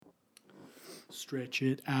Stretch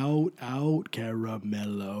it out,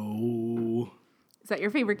 caramello. Is that your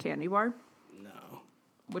favorite candy bar? No.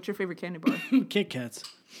 What's your favorite candy bar? Kit Kats.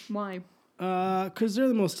 Why? Because they're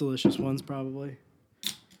the most delicious ones, probably.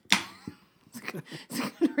 It's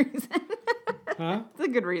a good reason. Huh? It's a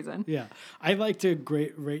good reason. Yeah. I like to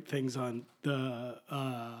rate things on the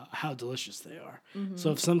how delicious they are. Mm-hmm.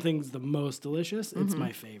 So if something's the most delicious, it's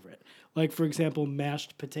my favorite. Like, for example,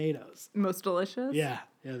 mashed potatoes. Most delicious? Yeah.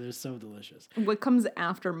 Yeah, they're so delicious. What comes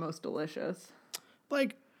after most delicious?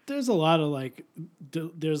 Like, there's a lot of, like,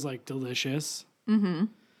 there's, like, delicious. Mm-hmm.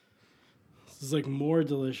 There's, like, more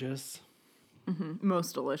delicious. Mm-hmm.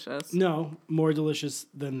 Most delicious. No, more delicious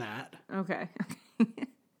than that. Okay.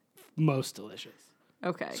 Most delicious.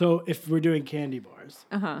 Okay. So if we're doing candy bars,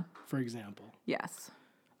 for example. Yes.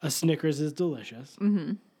 A Snickers is delicious.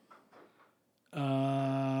 Mm-hmm.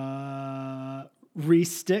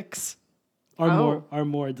 Reese sticks are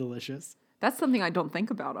more delicious. That's something I don't think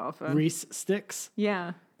about often. Reese sticks?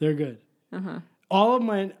 Yeah. They're good. All of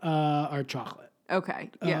mine are chocolate.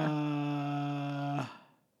 Okay. Yeah.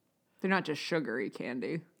 They're not just sugary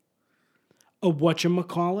candy. A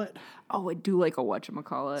whatchamacallit? Oh, I do like a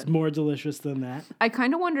whatchamacallit. It's more delicious than that. I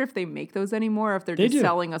kind of wonder if they make those anymore, or if they're just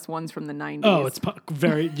selling us ones from the 90s. Oh, it's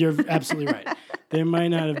you're absolutely right. There might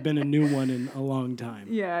not have been a new one in a long time.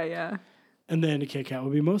 Yeah, yeah. And then a Kit Kat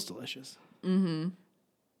would be most delicious. Mm-hmm.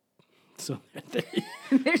 So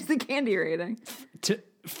there's the candy rating.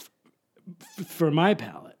 For my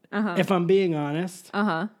palate, if I'm being honest,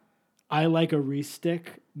 I like a Reese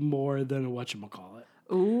stick more than a whatchamacallit.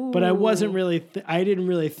 Ooh. But I wasn't really, I didn't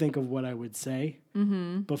really think of what I would say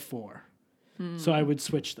before. So I would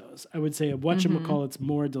switch those. I would say a whatchamacallit's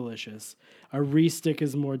more delicious. A Reese stick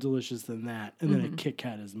is more delicious than that. And then a Kit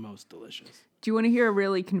Kat is most delicious. Do you want to hear a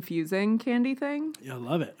really confusing candy thing? Yeah, I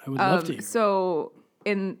love it. I would love to hear So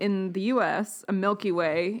in the U.S., a Milky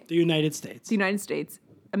Way. The United States,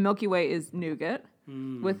 a Milky Way is nougat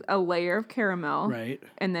with a layer of caramel. Right.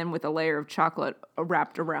 And then with a layer of chocolate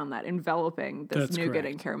wrapped around that, enveloping this That's nougat correct.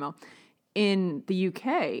 and caramel. In the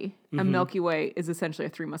UK, a Milky Way is essentially a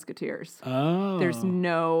Three Musketeers. Oh. There's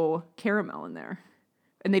no caramel in there.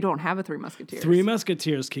 And they don't have a Three Musketeers. Three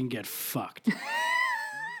Musketeers can get fucked.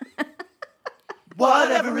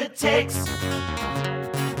 Whatever it takes,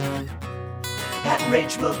 that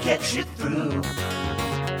rage will get you through.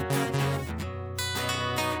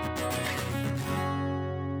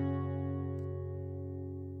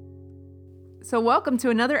 So welcome to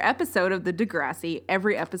another episode of the Degrassi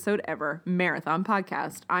Every Episode Ever Marathon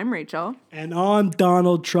Podcast. I'm Rachel. And I'm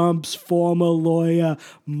Donald Trump's former lawyer,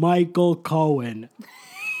 Michael Cohen.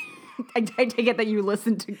 I take it that you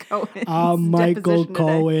listened to Cohen's I'm Michael deposition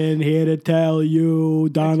Cohen, here to tell you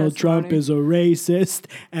Donald Trump testimony. is a racist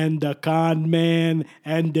and a con man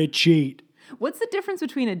and a cheat. What's the difference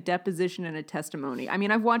between a deposition and a testimony? I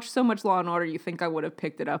mean, I've watched so much Law and Order, you think I would have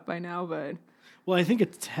picked it up by now, but... Well, I think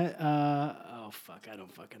it's... I don't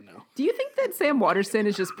fucking know. Do you think that Sam Waterston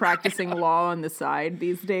is just practicing law on the side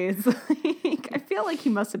these days? Like, I feel like he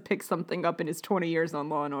must have picked something up in his 20 years on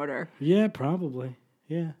Law and Order. Yeah, probably.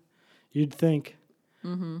 Yeah. You'd think.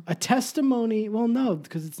 Mm-hmm. A testimony... Well, no,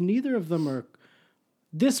 because it's neither of them are...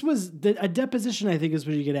 This was... a deposition, I think, is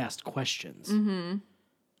when you get asked questions. Mm-hmm.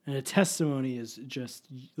 And a testimony is just,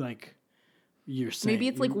 like... You're saying... Maybe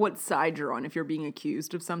it's like what side you're on, if you're being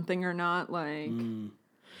accused of something or not. Like...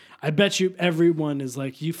 I bet you everyone is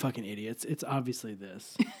like, you fucking idiots. It's obviously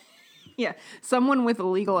this. Yeah. Someone with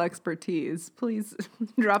legal expertise, please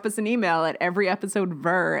drop us an email at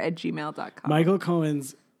everyepisodever@gmail.com. Michael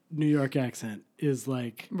Cohen's New York accent is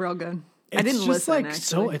like... Real good. I didn't just listen, like actually.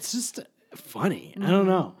 so. It's just funny. I don't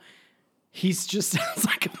know. He's just sounds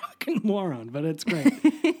like a fucking moron, but it's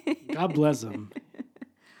great. God bless him.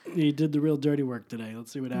 He did the real dirty work today.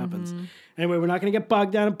 Let's see what happens. Anyway, we're not going to get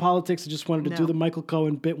bogged down in politics. I just wanted to do the Michael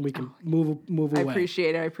Cohen bit, and we can move away. I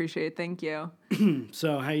appreciate it. Thank you.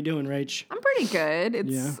 So, how you doing, Rach? I'm pretty good.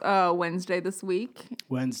 It's Wednesday this week.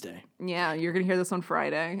 Wednesday. Yeah, you're going to hear this on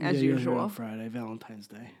Friday, as you're usual. here on Friday, Valentine's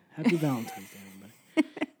Day. Happy Valentine's Day,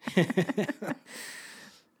 everybody.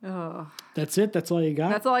 Oh. That's it? That's all you got?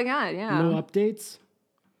 That's all I got, yeah. No updates?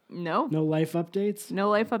 No. No life updates? No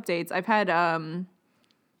life updates. I've had,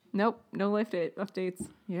 nope, no life updates.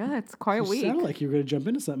 Yeah, it's quite a week. You sound like you were going to jump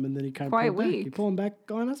into something, and then you kind of Quite pulled back. weak. You pulling back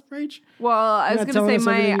on us, Rach? Well, I was not going telling to us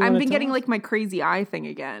say everything you I've wanna been getting tell us? like my crazy eye thing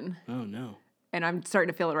again. Oh, no. And I'm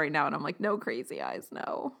starting to feel it right now, and I'm like, no crazy eyes,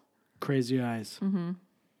 no. Crazy eyes. Mm-hmm.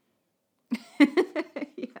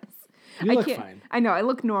 Yes. You look fine. I know, I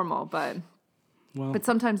look normal, but Well, But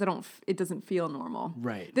sometimes it doesn't feel normal.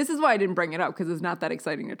 right. This is why I didn't bring it up, because it's not that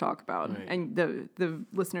exciting to talk about. Right. And the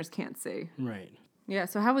listeners can't see. Right. Yeah,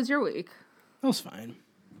 so how was your week? That was fine.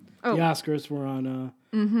 Oh. The Oscars were on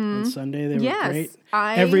Sunday. They were Yes, great.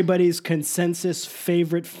 I- Everybody's consensus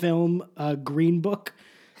favorite film, Green Book.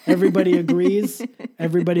 Everybody agrees.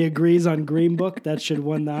 Everybody agrees on Green Book. That should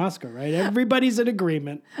win the Oscar, right? Everybody's in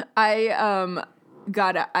agreement. I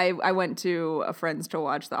went to a friend's to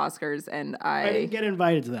watch the Oscars, and I didn't get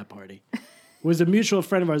invited to that party. It was a mutual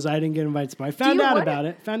friend of ours. I didn't get invited. So I found out about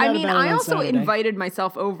it. I also Saturday. invited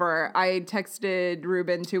myself over. I texted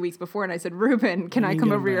Ruben 2 weeks before, and I said, Ruben, can I didn't come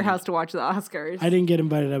get over to your invited. house to watch the Oscars? I didn't get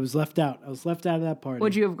invited. I was left out. I was left out of that party.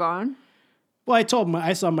 Would you have gone? Well, I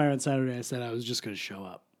saw Myra on Saturday. I said I was just going to show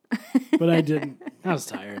up. But I didn't. I was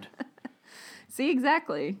tired. See,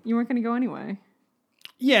 exactly. You weren't going to go anyway.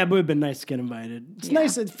 Yeah, but it would have been nice to get invited. It's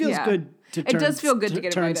nice. It feels good to turn, It does feel good to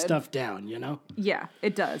get turn invited. stuff down, you know? Yeah,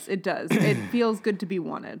 it does. It does. It feels good to be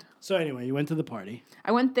wanted. So anyway, you went to the party.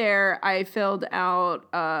 I went there. I filled out,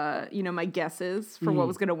 my guesses for what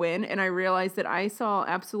was going to win, and I realized that I saw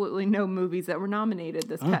absolutely no movies that were nominated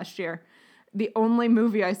this past year. The only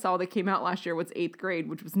movie I saw that came out last year was 8th Grade,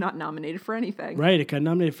 which was not nominated for anything. Right, it got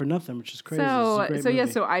nominated for nothing, which is crazy.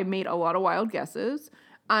 So I made a lot of wild guesses.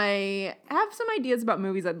 I have some ideas about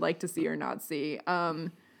movies I'd like to see or not see.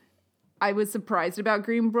 I was surprised about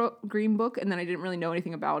Green Book, and then I didn't really know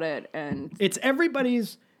anything about it. And it's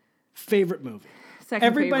everybody's favorite movie.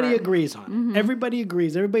 Everybody agrees on it. Mm-hmm. Everybody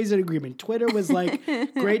agrees. Everybody's in agreement. Twitter was like,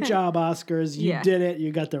 great job, Oscars. You did it.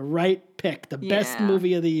 You got the right pick. The best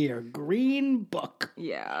movie of the year. Green Book.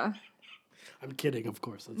 Yeah. I'm kidding, of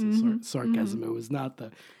course. That's a sarcasm. It was not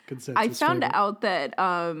the consensus I found favorite. out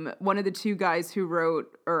that one of the two guys who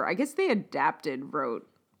wrote, or I guess they wrote,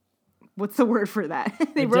 what's the word for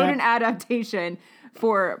that? They wrote an adaptation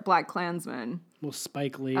for Black Klansman. Well,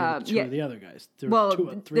 Spike Lee and two of the other guys. Three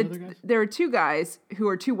other guys? There are two guys who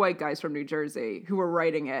are two white guys from New Jersey who were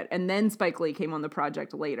writing it, and then Spike Lee came on the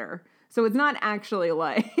project later. So it's not actually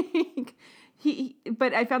like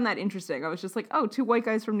but I found that interesting. I was just like, oh, two white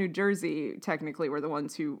guys from New Jersey technically were the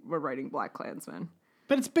ones who were writing Black Klansman.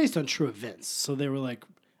 But it's based on true events, so they were like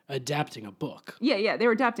adapting a book. Yeah, they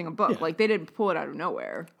were adapting a book. Yeah. Like they didn't pull it out of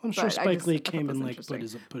nowhere. I'm sure Spike Lee came and like put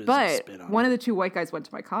his spin on one it. of the two white guys went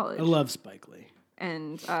to my college. I love Spike Lee.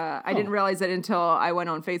 And I didn't realize that until I went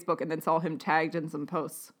on Facebook and then saw him tagged in some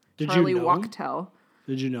posts. Did Charlie you know him? Wachtel.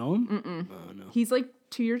 Did you know him? Oh, no. He's like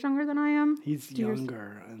 2 years younger than I am. He's 2 years.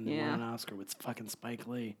 younger and won an Oscar with fucking Spike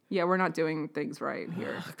Lee. Yeah, we're not doing things right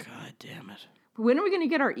here. Oh, God damn it. When are we going to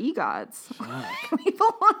get our EGOTs? Fuck. We have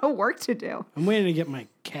a lot of work to do. I'm waiting to get my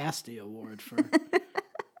Casty Award for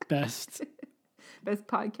best. Best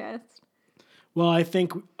podcast. Well, I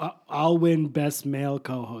think I'll win best male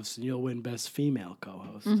co-host and you'll win best female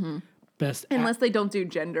co-host. Mm-hmm. Best Unless they don't do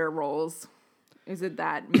gender roles. Is it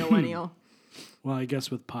that millennial? Well, I guess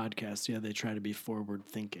with podcasts, yeah, they try to be forward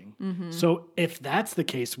thinking. Mm-hmm. So if that's the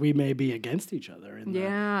case, we may be against each other in the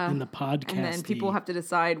podcast. And then people have to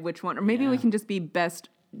decide which one. Or maybe we can just be best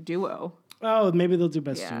duo. Oh, maybe they'll do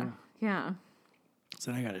best duo. Yeah.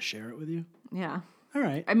 So then I got to share it with you? Yeah. All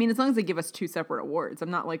right. I mean, as long as they give us two separate awards,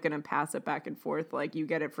 I'm not like going to pass it back and forth. Like you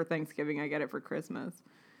get it for Thanksgiving, I get it for Christmas.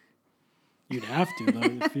 You'd have to,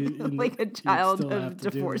 though. If you, like a child of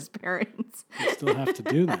divorced parents. You'd still have to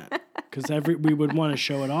do that. Because we would want to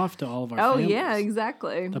show it off to all of our families. Yeah,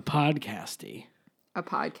 exactly. The podcasty. A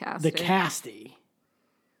podcast. The casty.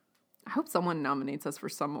 I hope someone nominates us for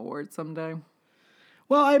some award someday.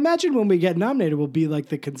 Well, I imagine when we get nominated, we'll be like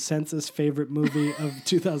the consensus favorite movie of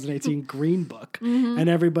 2018, Green Book. Mm-hmm. And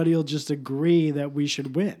everybody will just agree that we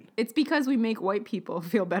should win. It's because we make white people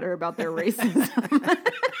feel better about their racism.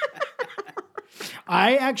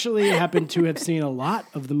 I actually happen to have seen a lot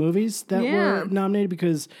of the movies that were nominated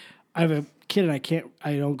because I have a kid and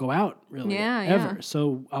I don't go out really ever. Yeah.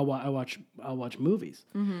 So I'll watch movies.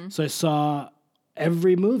 Mm-hmm. So I saw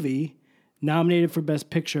every movie nominated for Best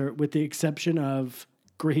Picture with the exception of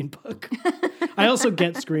Green Book. I also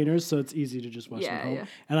get screeners, so it's easy to just watch them at home. Yeah.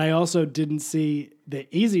 And I also didn't see the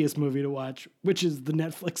easiest movie to watch, which is the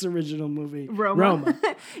Netflix original movie, Roma.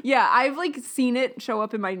 Yeah, I've like seen it show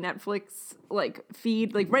up in my Netflix like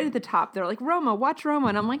feed, like right at the top. They're like, watch Roma.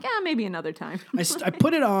 And I'm like, maybe another time. I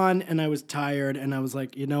put it on and I was tired and I was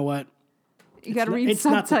like, you know what? You got to read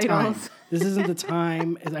subtitles. Not the time. This isn't the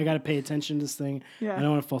time. I got to pay attention to this thing. Yeah. I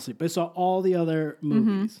don't want to fall asleep. But I saw all the other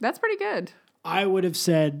movies. That's pretty good. I would have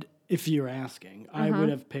said, if you're asking, I would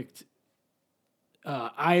have picked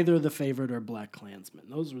either The Favorite or Black Klansman.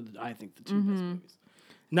 Those were, I think, the two best movies.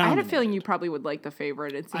 I had a feeling you probably would like The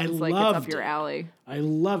Favorite. It seems like it's up your alley. I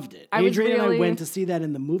loved it. Adrian and I went to see that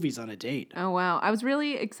in the movies on a date. Oh wow! I was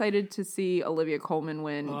really excited to see Olivia Colman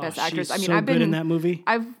win Best Actress. She's I've been in that movie.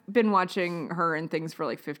 I've been watching her in things for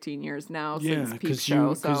like 15 years now since Peep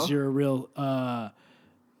Show. Because you're a real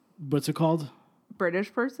what's it called?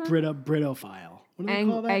 British person. Britophile. What do they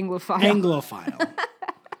call that? Anglophile. Anglophile.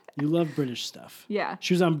 You love British stuff. Yeah.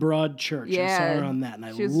 She was on Broadchurch. Yeah. I saw her on that, and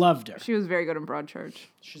I loved her. She was very good in Broadchurch.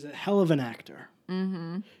 She's a hell of an actor.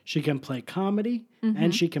 Mm-hmm. She can play comedy,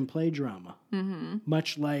 and she can play drama. Mm-hmm.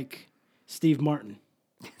 Much like Steve Martin,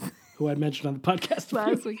 who I mentioned on the podcast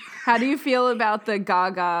last week. How do you feel about the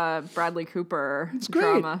Gaga Bradley Cooper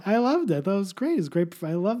drama? I loved it. That was great. It's great.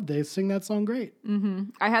 I loved it. They sing that song great. Mm-hmm.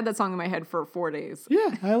 I had that song in my head for 4 days.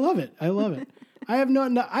 Yeah, I love it. I love it. I have I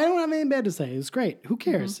don't have anything bad to say. It's great. Who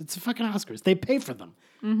cares? Mm-hmm. It's the fucking Oscars. They pay for them.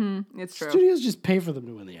 Mm-hmm. It's true. Studios just pay for them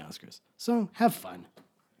to win the Oscars. So have fun.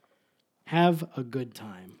 Have a good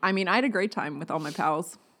time. I mean, I had a great time with all my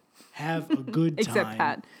pals. Have a good time. Except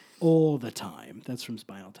Pat. All the time. That's from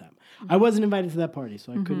Spinal Tap. Mm-hmm. I wasn't invited to that party,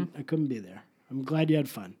 so I couldn't be there. I'm glad you had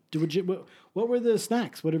fun. What were the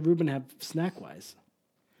snacks? What did Ruben have snack-wise?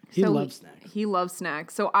 He loves snacks. He loves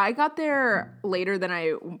snacks. So I got there later than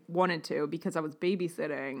I wanted to because I was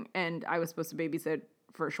babysitting, and I was supposed to babysit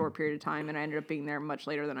for a short period of time, and I ended up being there much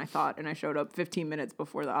later than I thought, and I showed up 15 minutes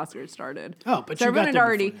before the Oscars started. Oh, but so you got there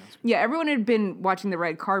already. Everyone had been watching the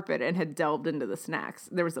red carpet and had delved into the snacks.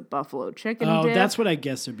 There was a buffalo chicken dip. That's what I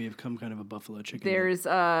guess would become kind of a buffalo chicken there was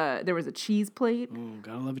a cheese plate. Oh,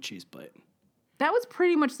 gotta love a cheese plate. That was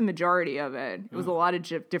pretty much the majority of it. It was a lot of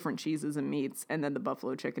different cheeses and meats, and then the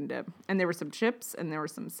buffalo chicken dip. And there were some chips, and there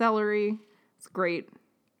was some celery. It's great.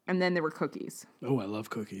 And then there were cookies. Oh, I love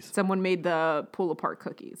cookies. Someone made the pull-apart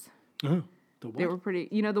cookies. Oh, the what? They were pretty...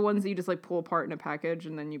 You know, the ones that you just, like, pull apart in a package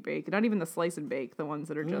and then you bake. Not even the slice and bake, the ones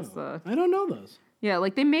that are just... I don't know those. Yeah,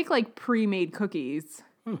 like, they make, like, pre-made cookies.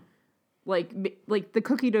 Like, the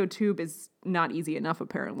cookie dough tube is not easy enough,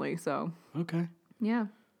 apparently, so... Okay. Yeah.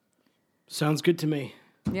 Sounds good to me.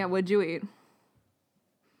 Yeah, what'd you eat?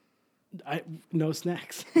 No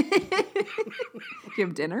snacks. Do you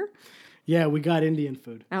have dinner? Yeah, we got Indian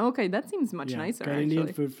food. Oh, okay. That seems much nicer, got actually.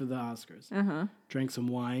 Indian food for the Oscars. Uh-huh. Drank some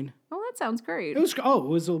wine. Oh, that sounds great. It was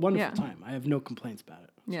a wonderful time. I have no complaints about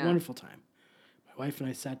it. It was a wonderful time. My wife and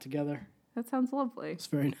I sat together. That sounds lovely. It's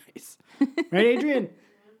very nice. Right, Adrian?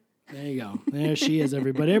 There you go. There she is,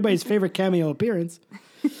 everybody. Everybody's favorite cameo appearance.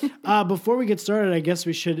 Before we get started, I guess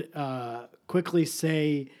we should quickly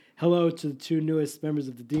say hello to the 2 newest members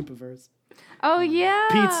of the Deepaverse. Oh, yeah.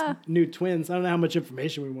 Pete's new twins. I don't know how much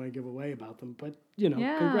information we want to give away about them, but,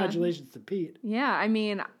 congratulations to Pete. Yeah, I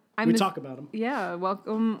mean... We talk about them. Yeah,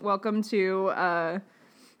 welcome to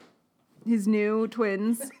his new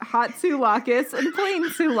twins, Hot Sulakis and Plain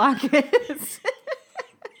Sulakis.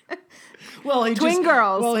 Well, Twin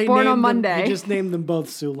girls born on Monday. He just named them both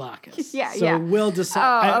Sulakis. Yeah, so we'll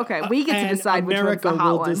decide. Oh, okay. We get to decide which one's the hot one.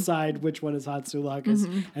 America will decide which one is Hot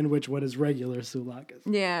Sulakis and which one is regular Sulakis.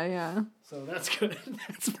 Yeah. So that's good.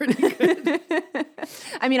 That's pretty good.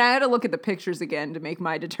 I mean, I had to look at the pictures again to make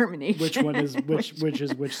my determination. Which one is which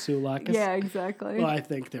Sulakis? Yeah, exactly. Well, I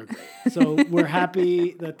think they're great. So we're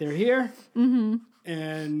happy that they're here. Mm-hmm.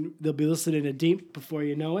 And they'll be listening to Deep before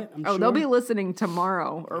you know it, I'm sure. They'll be listening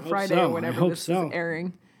tomorrow or Friday or whenever this is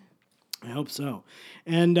airing. I hope so.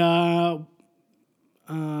 And so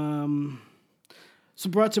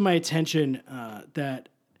brought to my attention that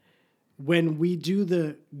when we do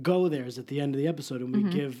the go-thers at the end of the episode and we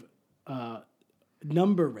give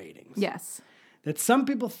number ratings. Yes. That some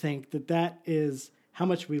people think that is how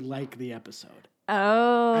much we like the episode.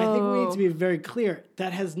 Oh. I think we need to be very clear.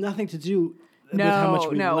 That has nothing to do with how much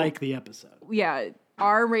we like the episode. Yeah,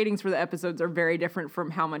 our ratings for the episodes are very different from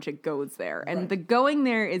how much it goes there. And the going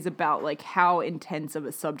there is about like how intense of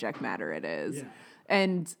a subject matter it is. Yeah.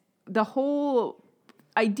 And the whole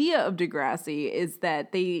idea of Degrassi is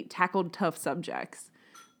that they tackled tough subjects.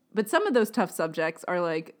 But some of those tough subjects are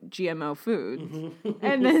like GMO foods.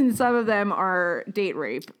 And then some of them are date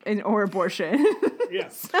rape or abortion.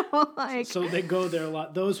 Yes. So they go there a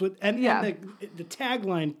lot. Those with and the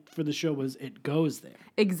tagline for the show was "It goes there."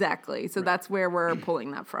 Exactly. So that's where we're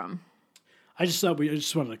pulling that from. I just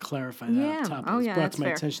wanted to clarify that up top. It brought to my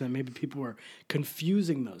attention that maybe people were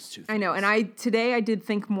confusing those two things. I know, and today I did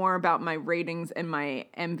think more about my ratings and my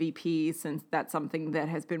MVP since that's something that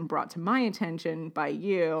has been brought to my attention by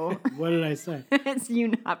you. What did I say? It's you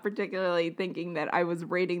not particularly thinking that I was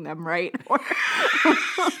rating them right or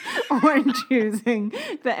choosing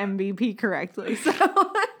the MVP correctly. So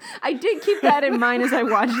I did keep that in mind as I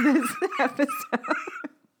watched this episode.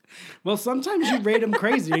 Well, sometimes you rate them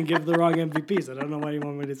crazy and give the wrong MVPs. I don't know what you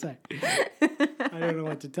want me to say. I don't know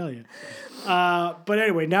what to tell you. But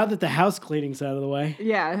anyway, now that the house cleaning's out of the way.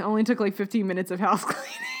 Yeah, it only took like 15 minutes of house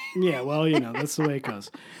cleaning. Yeah, well, that's the way it goes.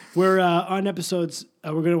 We're on episodes.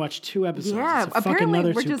 We're going to watch 2 episodes. Yeah, it's a apparently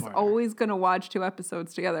another we're just two-parter. always going to watch 2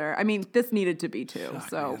 episodes together. I mean, this needed to be 2,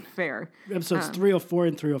 so man. fair. Episodes 304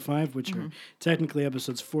 and 305, which are technically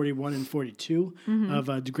episodes 41 and 42 of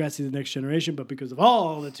Degrassi: The Next Generation, but because of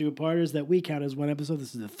all the 2-parters that we count as one episode,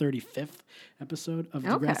 this is the 35th episode of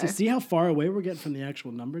Degrassi. Okay. See how far away we're getting from the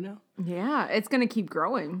actual number now? Yeah, it's going to keep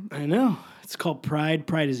growing. I know. It's called Pride.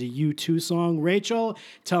 Pride is a U2 song. Rachel,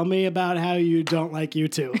 tell me about how you don't like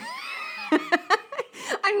U2.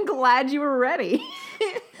 I'm glad you were ready.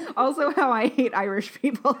 Also, how I hate Irish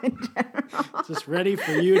people in general. Just ready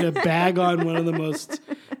for you to bag on one of the most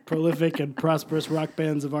prolific and prosperous rock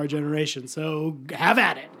bands of our generation. So have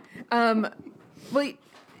at it. Well,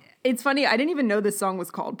 it's funny. I didn't even know this song was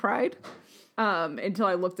called Pride until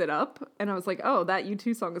I looked it up. And I was like, oh, that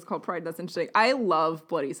U2 song is called Pride. That's interesting. I love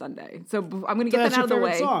Bloody Sunday. So I'm going to get That's that out of the your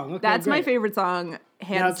way. favorite song. Okay, That's my great. favorite song,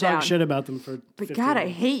 hands Now down. talk shit about them for But 15 God, I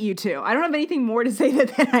minutes. hate U2. I don't have anything more to say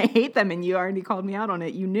than I hate them, and you already called me out on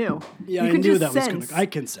it. You knew. Yeah, you I can knew just that was sense. coming. I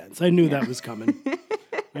can sense. I knew that was coming.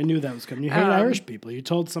 I knew that was coming. You hate Irish people. You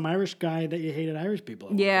told some Irish guy that you hated Irish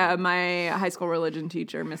people. Yeah, my high school religion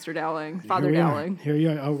teacher, Mr. Dowling, Father Here we are. Dowling. Here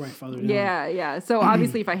you are. Oh, right, Father Dowling. Yeah. So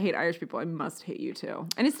obviously, if I hate Irish people, I must hate you too.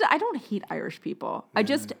 And I don't hate Irish people. I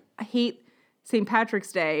just hate St.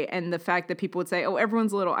 Patrick's Day and the fact that people would say, "Oh,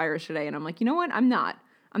 everyone's a little Irish today," and I'm like, you know what? I'm not.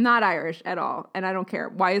 I'm not Irish at all, and I don't care.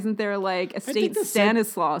 Why isn't there like a state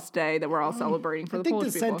Stanislaus Day that we're all celebrating for the Polish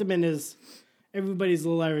I think the people? sentiment is everybody's a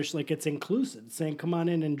little Irish, like it's inclusive, saying, come on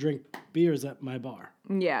in and drink beers at my bar.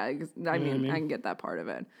 Yeah, I mean, I can get that part of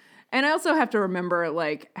it. And I also have to remember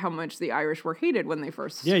like how much the Irish were hated when they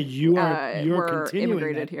first You're were continuing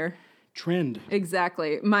immigrated that here. trend.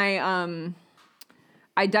 Exactly. I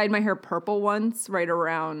dyed my hair purple once right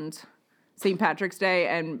around St. Patrick's Day,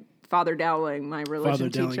 and Father Dowling, my religion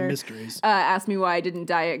teacher, asked me why I didn't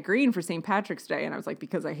dye it green for St. Patrick's Day, and I was like,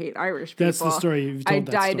 because I hate Irish people. That's the story you've told.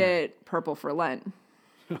 I dyed it purple for Lent.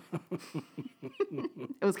 It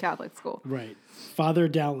was Catholic school. Right. Father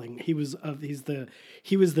Dowling. He was the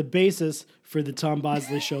basis for the Tom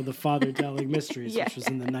Bosley show, The Father Dowling Mysteries, which was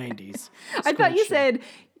in the 90s. I thought you said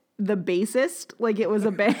the bassist, like it was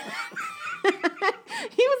a band.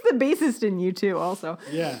 He was the bassist in U2 also.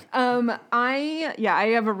 Yeah. I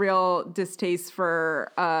have a real distaste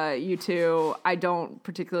for U2. I don't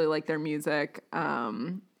particularly like their music.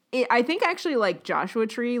 I think actually like Joshua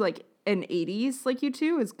Tree, like in 80s, like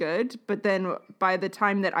U2 is good. But then by the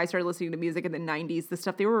time that I started listening to music in the 90s, the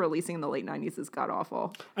stuff they were releasing in the late 90s is god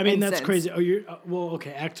awful. I mean, that's crazy. Oh, you're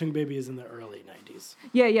okay. Acting Baby is in the early 90s.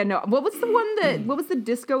 Yeah, no. What was the one what was the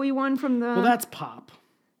disco-y one from the? Well, that's pop.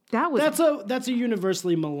 That's a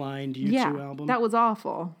universally maligned U2 album. That was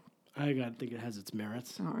awful. I gotta think it has its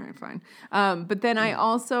merits. All right, fine. But then I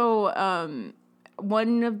also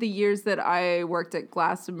one of the years that I worked at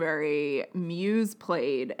Glastonbury, Muse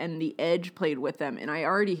played and The Edge played with them, and I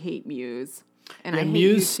already hate Muse, and I hate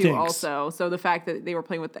Muse U2 stinks. also. So the fact that they were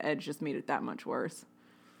playing with The Edge just made it that much worse.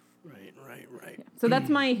 Right. Yeah. So that's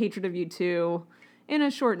my hatred of U2. In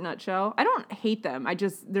a short nutshell, I don't hate them.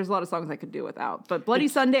 There's a lot of songs I could do without. But Bloody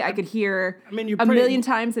Sunday, I could hear a million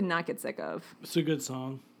times and not get sick of. It's a good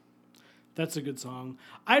song. That's a good song.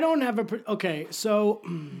 I don't have okay, so...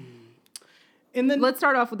 And then Let's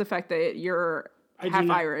start off with the fact that you're half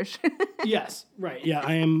Irish. Yes, right. Yeah,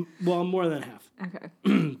 I am, well, more than half. Okay.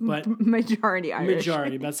 But Majority Irish.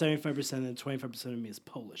 Majority, about 75%, and 25% of me is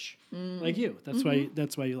Polish. Like you. That's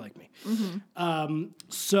why you like me.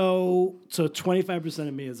 So 25%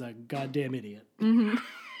 of me is a goddamn idiot.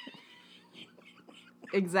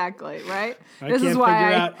 Exactly, right?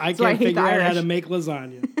 I can't figure out how to make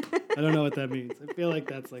lasagna. I don't know what that means. I feel like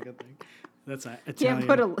that's like a thing. That's Italian.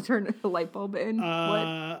 Can't turn a light bulb in.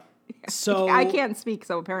 What? So I can't speak,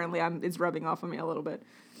 so apparently it's rubbing off on me a little bit.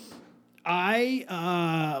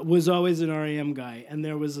 I was always an REM guy, and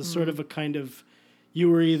there was a sort of a kind of you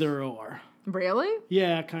were either or. Really?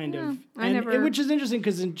 Yeah, kind of. Which is interesting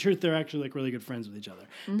because in truth they're actually like really good friends with each other.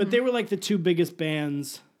 But they were like the two biggest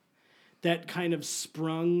bands that kind of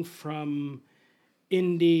sprung from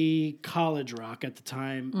indie college rock at the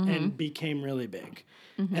time and became really big.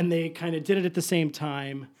 And they kind of did it at the same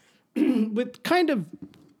time with kind of,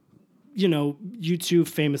 U2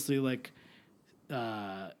 famously like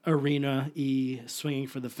arena-y, swinging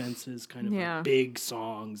for the fences, kind of like big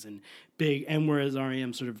songs and whereas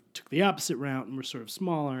REM sort of took the opposite route and were sort of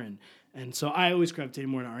smaller And so I always gravitated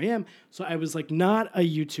more to R.E.M. So I was like not a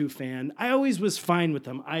U2 fan. I always was fine with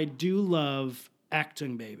them. I do love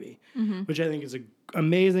Acting Baby, which I think is an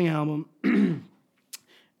amazing album.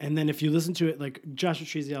 And then if you listen to it, like Joshua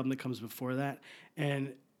Tree's the album that comes before that,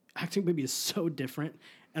 and Acting Baby is so different.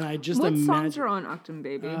 And I just What imagine songs are on Acting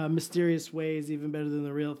Baby? Mysterious Ways, Even Better Than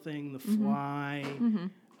the Real Thing, The Fly,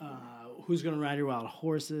 Who's Gonna Ride Your Wild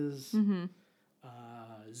Horses,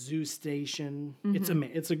 Zoo Station. It's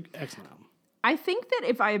an excellent album. I think that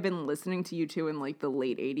if I had been listening to U2 in like the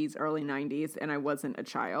late 80s, early 90s, and I wasn't a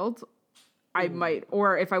child, I might,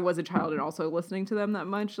 or if I was a child and also listening to them that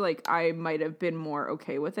much, like I might have been more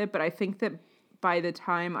okay with it. But I think that by the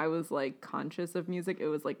time I was like conscious of music, it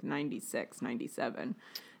was like 96, 97.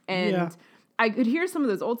 And I could hear some of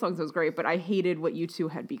those old songs. It was great, but I hated what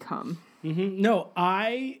U2 had become. No,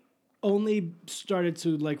 I only started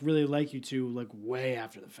to like really like U2 like way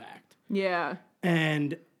after the fact. Yeah.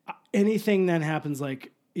 And anything that happens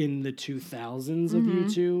like in the 2000s of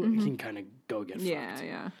U2 can kind of go get fucked.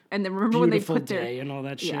 Yeah. And then remember Beautiful when they put Day and all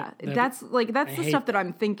that shit. Yeah, that's the stuff that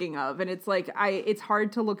I'm thinking of, and it's like it's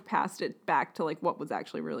hard to look past it back to like what was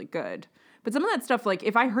actually really good. But some of that stuff, like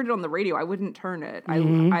if I heard it on the radio, I wouldn't turn it.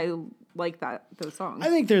 I like those songs. I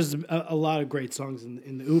think there's a lot of great songs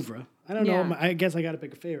in the oeuvre. I don't know. I guess I got to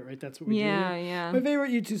pick a favorite, right? That's what we do. Yeah. My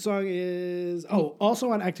favorite U2 song is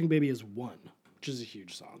also on Acting Baby is One, which is a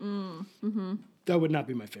huge song. That would not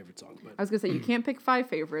be my favorite song, but I was gonna say you can't pick 5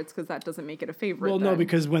 favorites because that doesn't make it a favorite. well, no, then.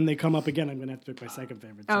 because when they come up again, I'm gonna have to pick my second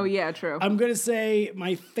favorite song. Oh yeah, true. I'm gonna say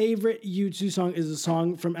my favorite U2 song is a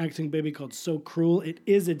song from Acting Baby called "So Cruel." It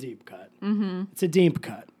is a deep cut. It's a deep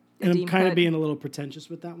cut, and I'm kind of being a little pretentious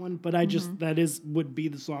with that one. But I just would be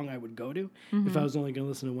the song I would go to if I was only gonna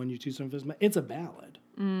listen to one U2 song. It's a ballad,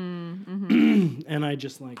 and I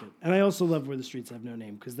just like it. And I also love "Where the Streets Have No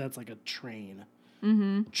Name" because that's like a train.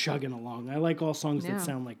 Chugging along. I like all songs that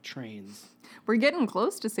sound like trains. We're getting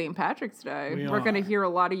close to St. Patrick's Day. We're going to hear a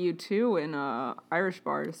lot of U2 in Irish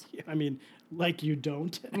bars. Yeah, I mean, like you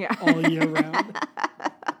don't Yeah. all year round.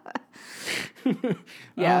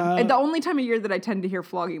 Yeah. And the only time of year that I tend to hear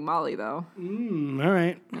Flogging Molly, though. All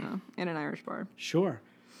right. In an Irish bar. Sure.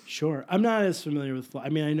 I'm not as familiar with I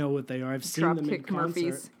mean, I know what they are. I've seen them in Dropkick concert.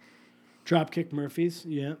 Murphys. Dropkick Murphys.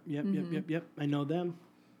 Yep. I know them.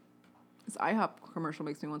 This IHOP commercial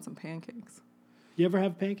makes me want some pancakes. You ever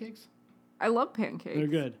have pancakes? I love pancakes. They're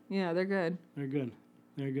good. Yeah, they're good. They're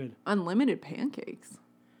good. Unlimited pancakes.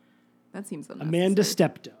 That seems unnecessary. Amanda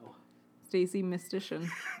Steptoe. Stacy Mystician.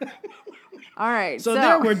 All right. So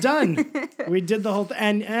there, we're done. We did the whole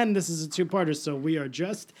thing. And this is a two-parter, so we are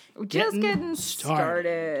just getting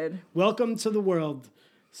started. Welcome to the world,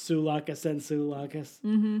 Sulacus and Sulacus.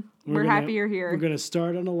 We're happy you're here. We're going to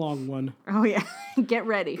start on a long one. Oh, yeah. Get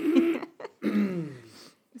ready.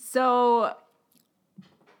 So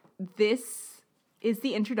this is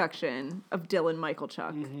the introduction of Dylan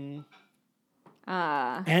Michalchuk.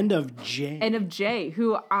 And of Jay. And of Jay,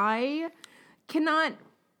 who I cannot,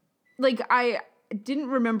 like, I didn't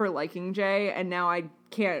remember liking Jay, and now I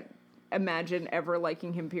can't imagine ever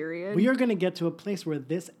liking him, period. We are going to get to a place where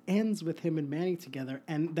this ends with him and Manny together,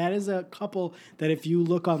 and that is a couple that if you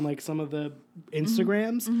look on, like, some of the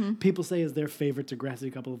Instagrams, people say is their favorite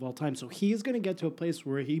Degrassi couple of all time. So he's going to get to a place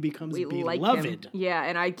where he becomes beloved. Like him. Yeah,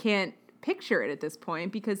 and I can't picture it at this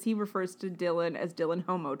point because he refers to Dylan as Dylan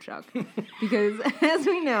Homochuck. Because, as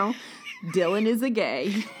we know, Dylan is a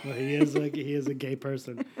gay. Well, he is a gay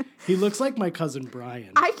person. He looks like my cousin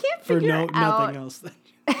Brian. I can't figure out. Nothing else.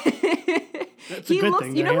 That's a good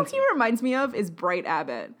thing. You know who he reminds me of is Bright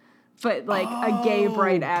Abbott. But like a gay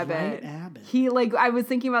Bright Abbott. He I was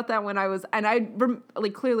thinking about that when I was, and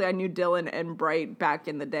clearly I knew Dylan and Bright back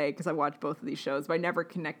in the day because I watched both of these shows, but I never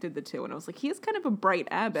connected the two. And I was like, he is kind of a Bright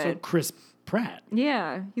Abbott. So Chris Pratt.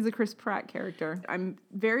 Yeah, he's a Chris Pratt character. I'm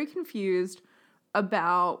very confused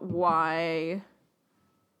about why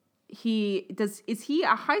is he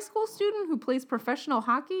a high school student who plays professional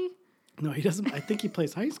hockey? No, he doesn't. I think he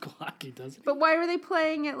plays high school hockey, doesn't he? But why are they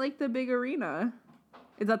playing at like the big arena?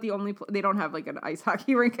 Is that the only? They don't have like an ice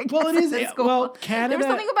hockey rink. I guess, well, it is. Well, Canada. There was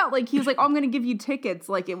something about like he was like, "Oh, I'm going to give you tickets."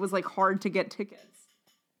 Like it was like hard to get tickets.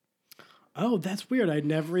 Oh, that's weird. I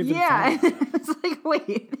never even. Yeah, thought it's like,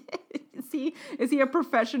 wait, is he a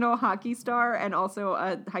professional hockey star and also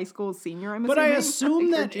a high school senior? I'm assuming. But I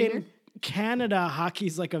assume that in Canada,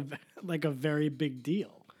 hockey's like a very big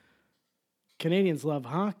deal. Canadians love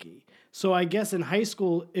hockey. So I guess in high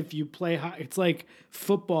school, if you play hockey, it's like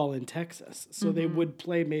football in Texas. So they would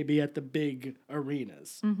play maybe at the big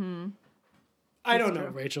arenas. Mm-hmm. I don't know,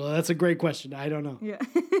 Rachel. That's a great question. I don't know. Yeah.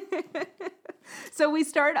 So we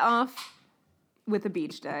start off with a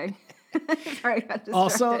beach day. Sorry, I got distracted.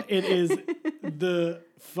 Also, it is the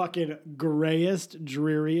fucking grayest,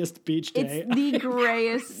 dreariest beach day. It's the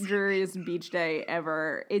grayest, dreariest beach day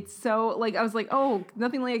ever. It's so, like, I was like, oh,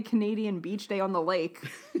 nothing like a Canadian beach day on the lake.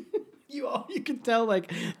 You can tell,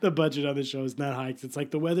 like, the budget on the show is not high. 'Cause it's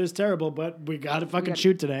like, the weather's terrible, but we gotta fucking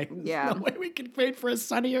shoot today. Yeah. There's no way we can wait for a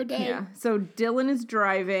sunnier day. Yeah. So Dylan is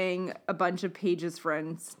driving a bunch of Paige's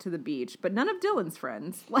friends to the beach, but none of Dylan's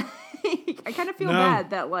friends. Like, I kind of feel bad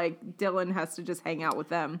that, like, Dylan has to just hang out with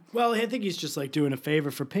them. Well, I think he's just, like, doing a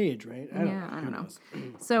favor for Paige, right? I don't know.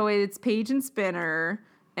 So it's Paige and Spinner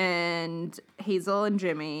and Hazel and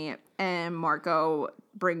Jimmy, and Marco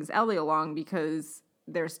brings Ellie along because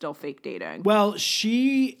they're still fake dating. Well,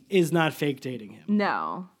 she is not fake dating him.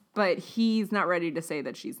 No, but he's not ready to say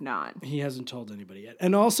that she's not. He hasn't told anybody yet.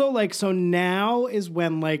 And also, like, so now is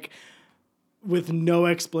when, like, with no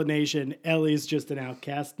explanation, Ellie's just an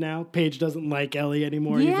outcast now. Paige doesn't like Ellie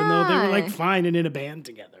anymore, even though they were, like, fine and in a band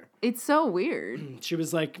together. It's so weird. She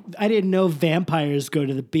was like, I didn't know vampires go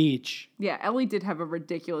to the beach. Yeah, Ellie did have a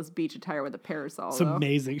ridiculous beach attire with a parasol. It's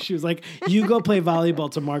amazing. She was like, you go play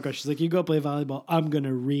volleyball to Marco. She's like, you go play volleyball. I'm going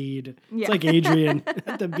to read. Yeah. It's like Adrian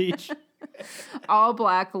at the beach. All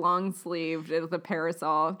black, long sleeved with a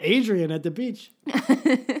parasol. Adrian at the beach.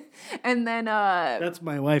 And then That's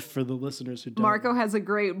my wife for the listeners who don't. Marco has a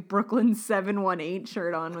great Brooklyn 718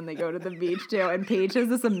 shirt on when they go to the beach too. And Paige has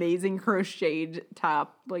this amazing crocheted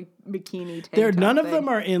top, like bikini tank top None of thing. them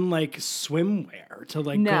are in like swimwear to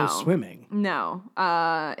like go swimming. No.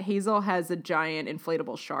 Hazel has a giant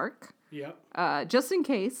inflatable shark. Yep. Just in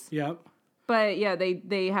case. Yep. But yeah,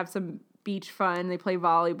 they have some beach fun. They play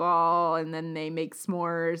volleyball and then they make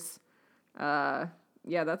s'mores.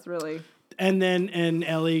 Yeah, that's really... And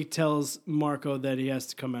Ellie tells Marco that he has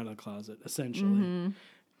to come out of the closet, essentially. Mm-hmm.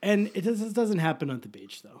 And this doesn't happen on the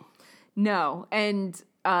beach, though. No, and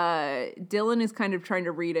Dylan is kind of trying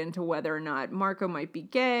to read into whether or not Marco might be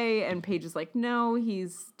gay, and Paige is like, no,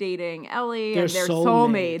 he's dating Ellie, and they're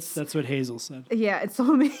soulmates. That's what Hazel said. Yeah, it's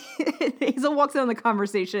soulmates. Hazel walks in on the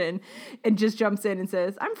conversation and just jumps in and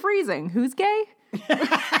says, I'm freezing. Who's gay?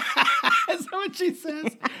 Is that what she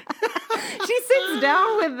says? She sits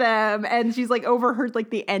down with them and she's like overheard like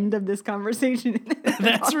the end of this conversation.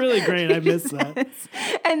 That's really great. I missed that.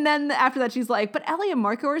 And then after that, she's like, but Ellie and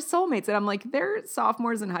Marco are soulmates. And I'm like, they're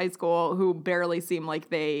sophomores in high school who barely seem like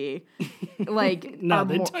they like No,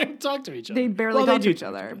 they talk to each other. They barely talk to each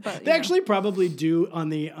other. But they actually probably do on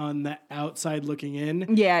the outside looking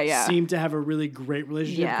in. Yeah. Seem to have a really great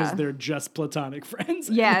relationship because Yeah. they're just platonic friends.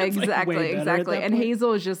 Yeah, It's, like, exactly. way better at that And point.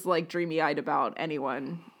 Hazel is just like dreamy eyed about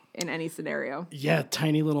anyone in any scenario. Yeah,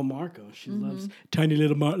 tiny little Marco. She Mm-hmm. loves tiny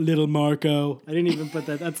little Marco. I didn't even put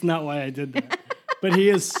that. That's not why I did that. But he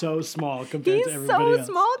is so small compared He's to everybody so else.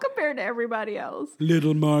 small compared to everybody else.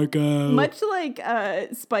 Little Marco. Much like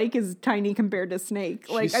Spike is tiny compared to Snake.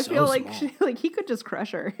 Like She's I feel so like small. like he could just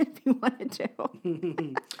crush her if he wanted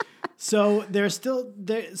to. So they're still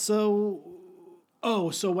there. So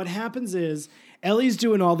what happens is Ellie's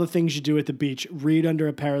doing all the things you do at the beach: read under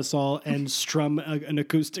a parasol and strum an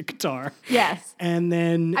acoustic guitar. Yes. And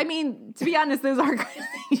then I mean, to be honest, those are kind of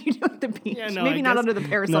things you do at the beach. Yeah, no, maybe I not guess- under the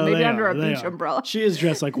parasol, No, maybe they under are, a they beach are. umbrella. She is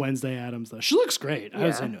dressed like Wednesday Addams, though. She looks great. I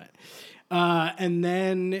was Yeah. into it. And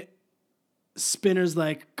then Spinner's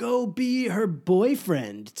like, go be her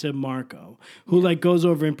boyfriend to Marco, who like goes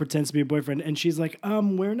over and pretends to be a boyfriend. And she's like,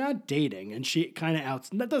 we're not dating. And she kind of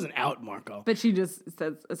that doesn't out Marco. But she just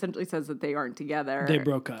essentially says that they aren't together. They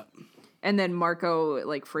broke up. And then Marco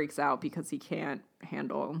like freaks out because he can't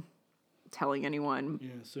handle telling anyone. Yeah,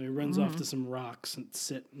 so he runs off to some rocks and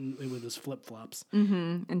with his flip-flops.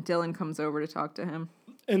 And Dylan comes over to talk to him.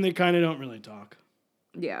 And they kind of don't really talk.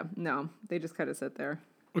 Yeah, no, they just kind of sit there.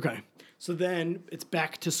 Okay. So then it's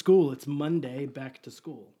back to school. It's Monday, back to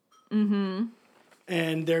school. Mm-hmm.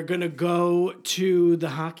 And they're going to go to the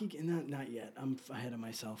hockey game. Not yet. I'm ahead of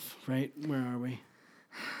myself, right? Where are we?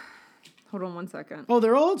 Hold on one second. Oh,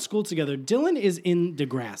 they're all at school together. Dylan is in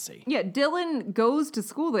Degrassi. Yeah, Dylan goes to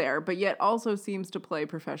school there, but yet also seems to play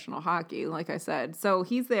professional hockey, like I said. So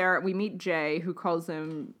he's there. We meet Jay, who calls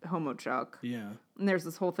him Homo Chuck. Yeah. And there's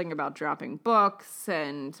this whole thing about dropping books,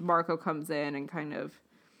 and Marco comes in and kind of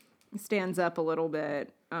stands up a little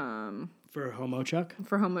bit For Homo Chuck?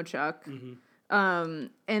 for Homo Chuck. Mm-hmm.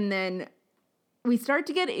 And then we start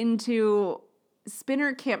to get into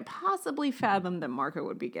Spinner can't possibly fathom that Marco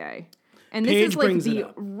would be gay. And this Paige is like brings it the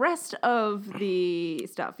up. rest of the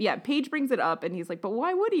stuff. Yeah, Paige brings it up and he's like, but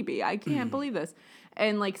why would he be? I can't believe this.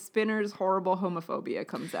 And like Spinner's horrible homophobia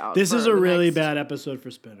comes out. This is for a the really next- bad episode for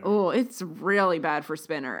Spinner. Oh, it's really bad for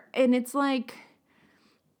Spinner. And it's like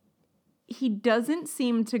he doesn't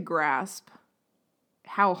seem to grasp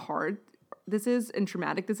how hard this is and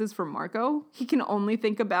traumatic this is for Marco. He can only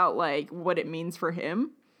think about like what it means for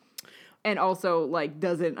him. And also, like,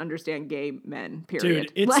 doesn't understand gay men, period.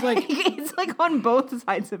 Dude, it's like it's like on both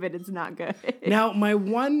sides of it, it's not good. Now, my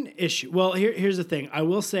one issue, well, here's the thing. I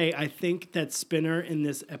will say, I think that Spinner in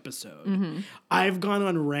this episode, I've gone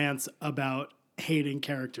on rants about hating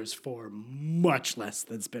characters for much less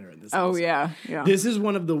than Spinner in this episode. Oh, yeah. This is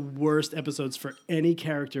one of the worst episodes for any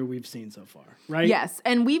character we've seen so far, right? Yes,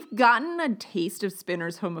 and we've gotten a taste of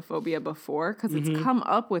Spinner's homophobia before because it's come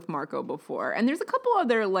up with Marco before. And there's a couple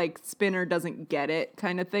other, like, Spinner doesn't get it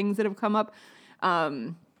kind of things that have come up.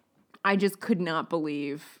 I just could not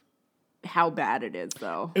believe how bad it is,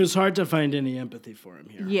 though. It was hard to find any empathy for him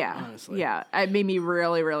here, honestly. Yeah, it made me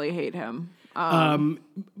really, really hate him.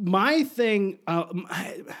 My thing,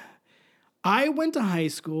 I went to high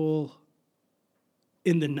school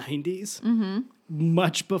in the 90s,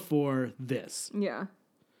 much before this. Yeah.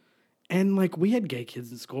 And, like, we had gay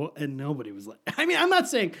kids in school, and nobody was like... I mean, I'm not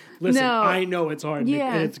saying... Listen, No. I know it's hard, and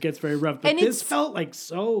it gets very rough, but And this it's- felt like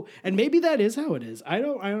so... And maybe that is how it is. I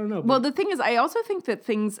don't know. Well, the thing is, I also think that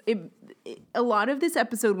a lot of this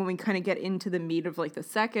episode, when we kind of get into the meat of, like, the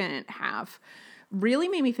second half, really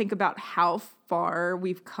made me think about how far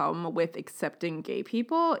we've come with accepting gay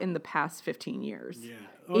people in the past 15 years. Yeah.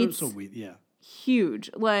 It's so we... Yeah. huge.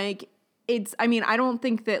 Like, I mean, I don't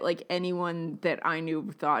think that, like, anyone that I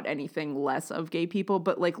knew thought anything less of gay people,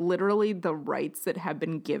 but, like, literally the rights that have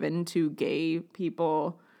been given to gay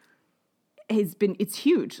people it's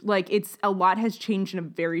huge. Like, a lot has changed in a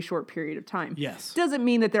very short period of time. Yes. Doesn't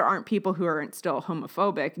mean that there aren't people who aren't still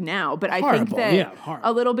homophobic now, but I Horrible. think that horrible.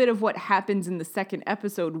 a little bit of what happens in the second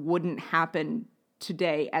episode wouldn't happen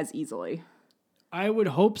today as easily. I would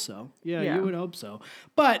hope so. Yeah, you would hope so.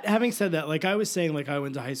 But having said that, like I was saying, like I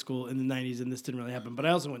went to high school in the 90s and this didn't really happen, but I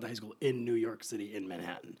also went to high school in New York City, in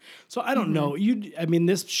Manhattan. So I don't know. I mean,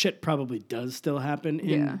 this shit probably does still happen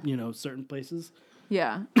in, certain places.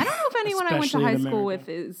 Yeah. I don't know if anyone I went to high school with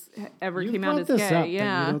ever came out as gay.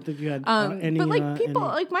 Yeah. You don't think you had any... But like people,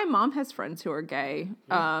 like my mom has friends who are gay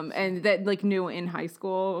and that like knew in high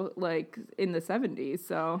school, like in the 70s.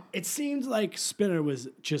 So it seems like Spinner was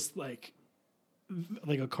just like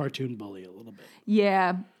a cartoon bully a little bit.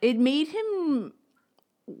 Yeah. It made him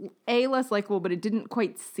less likable, but it didn't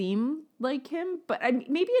quite seem like him. But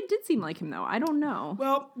maybe it did seem like him though. I don't know.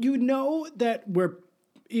 Well, you know that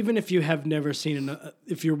even if you have never seen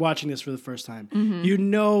if you're watching this for the first time, you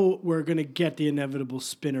know we're going to get the inevitable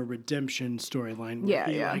Spinner redemption storyline where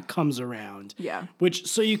he like comes around. Yeah.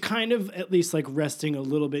 So you kind of at least like resting a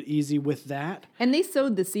little bit easy with that. And they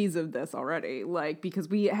sowed the seeds of this already, like because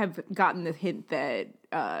we have gotten the hint that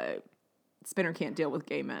Spinner can't deal with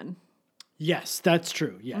gay men. Yes, that's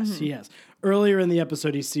true. Yes, he has. Earlier in the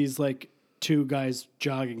episode, he sees like two guys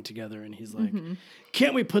jogging together, and he's like,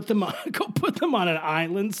 "Can't we put them on an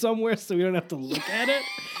island somewhere so we don't have to look at it?"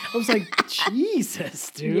 I was like, "Jesus,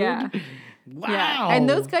 dude!" Yeah. Wow. Yeah. And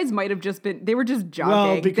those guys might have just been. They were just jogging.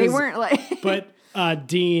 Well, because, they weren't like. But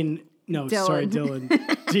Dean. No, Dylan. sorry, Dylan.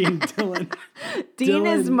 Dylan. Dean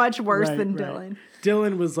is Dylan, much worse right, than right. Dylan.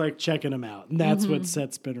 Dylan was like checking him out, and that's what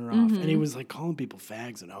set Spinner off. And he was like calling people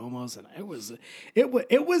fags and homos, and it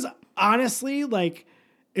was honestly like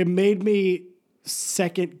it made me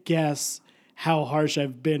second guess how harsh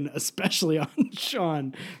I've been, especially on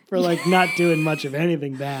Sean, for like not doing much of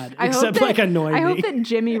anything bad except like annoying me. I hope that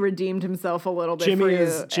Jimmy redeemed himself a little bit Jimmy for you.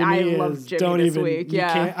 is. I love Jimmy Don't this even. week. You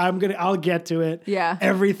Yeah. can't, I'll get to it. Yeah.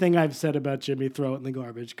 Everything I've said about Jimmy, throw it in the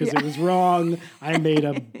garbage because it was wrong. I made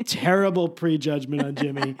a terrible prejudgment on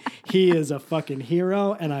Jimmy. He is a fucking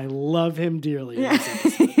hero, and I love him dearly. In this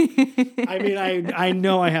episode. I mean, I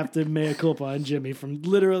know I have to mea culpa on Jimmy from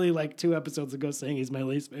literally like 2 episodes ago saying he's my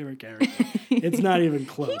least favorite character. It's not even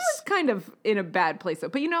close. He was kind of in a bad place though.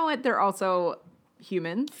 But you know what? They're also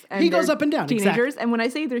humans. And He goes they're up and down, Teenagers. exactly. And when I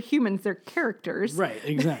say they're humans, they're characters. Right,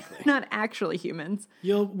 exactly. Not actually humans.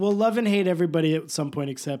 We'll love and hate everybody at some point,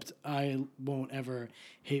 except I won't ever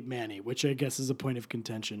hate Manny, which I guess is a point of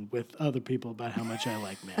contention with other people about how much I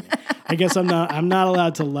like Manny. I guess I'm not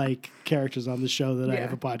allowed to like characters on the show that I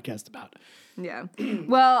have a podcast about. Yeah.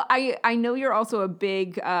 Well, I know you're also a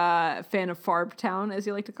big fan of Farbtown, as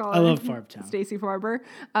you like to call it. I love Farbtown. Stacey Farber.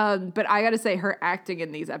 But I got to say, her acting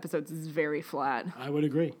in these episodes is very flat. I would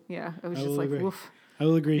agree. Yeah. It was I just will like, agree. woof. I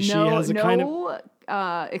will agree. She has a kind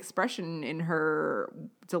of expression in her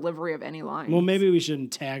delivery of any lines. Well, maybe we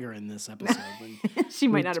shouldn't tag her in this episode. She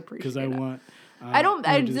might not appreciate because I it.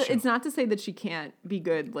 It's not to say that she can't be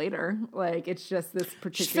good later. Like, it's just this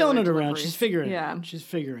particular She's filling it around. delivery. She's figuring it out. She's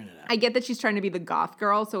figuring it out. I get that she's trying to be the goth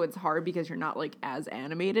girl, so it's hard because you're not, like, as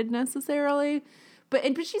animated necessarily. But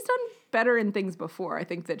she's done better in things before. I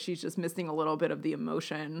think that she's just missing a little bit of the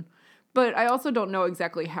emotion. But I also don't know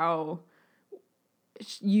exactly how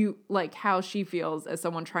she feels as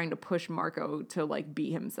someone trying to push Marco to, like, be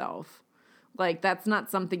himself. Like, that's not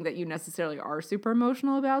something that you necessarily are super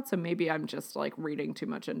emotional about, so maybe I'm just, like, reading too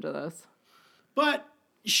much into this. But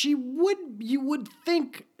you would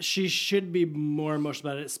think she should be more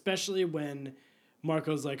emotional about it, especially when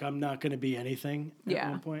Marco's like, I'm not going to be anything at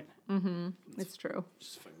one point. Mm-hmm. It's true.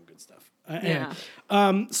 Just fucking good stuff.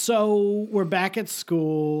 Anyway, so we're back at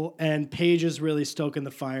school, and Paige is really stoking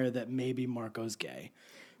the fire that maybe Marco's gay.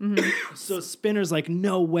 Mm-hmm. So Spinner's like,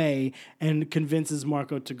 no way, and convinces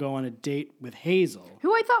Marco to go on a date with Hazel.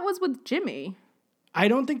 Who I thought was with Jimmy. I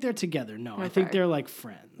don't think they're together, no. Okay. I think they're like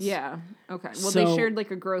friends. Yeah, okay. Well, they shared like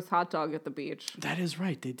a gross hot dog at the beach. That is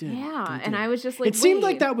right, they did. Yeah, they did. And I was just like, it seemed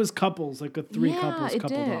like that was couples, like three couples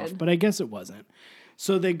coupled off, but I guess it wasn't.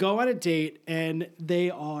 So they go on a date, and they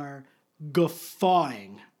are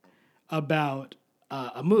guffawing about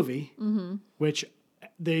a movie, which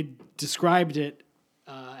they described it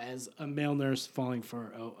as a male nurse falling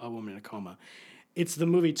for a woman in a coma. It's the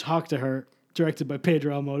movie Talk to Her, directed by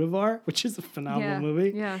Pedro Almodovar, which is a phenomenal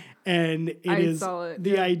movie. Yeah. And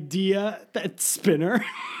the idea that Spinner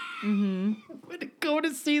would go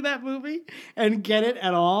to see that movie and get it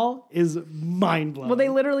at all is mind-blowing. Well, they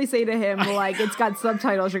literally say to him, like, it's got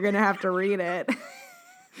subtitles, you're going to have to read it.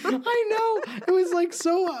 I know. It was, like,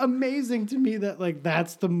 so amazing to me that, like,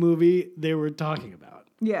 that's the movie they were talking about.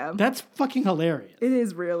 Yeah. That's fucking hilarious. It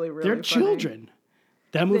is really, really They're funny. children.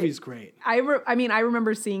 That movie's great. I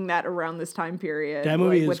remember seeing that around this time period. That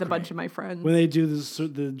movie is with great. a bunch of my friends. When they do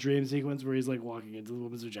the dream sequence where he's like walking into the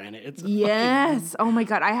woman's vagina. It's oh my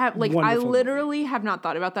God. I literally movie. have not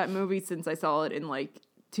thought about that movie since I saw it in like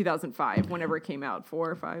 2005, whenever it came out,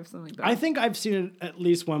 4 or 5, something like that. I think I've seen it at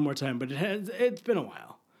least one more time, but it's been a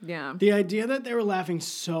while. Yeah. The idea that they were laughing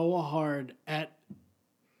so hard at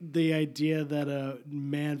the idea that a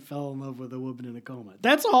man fell in love with a woman in a coma.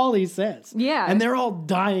 That's all he says. Yeah. And they're all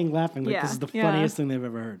dying laughing. Like, this is the funniest thing they've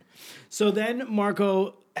ever heard. So then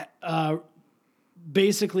Marco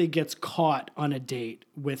basically gets caught on a date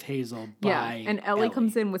with Hazel by and Ellie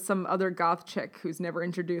comes in with some other goth chick who's never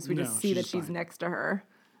introduced. We just see that she's next to her.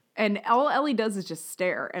 And all Ellie does is just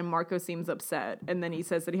stare, and Marco seems upset. And then he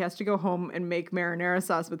says that he has to go home and make marinara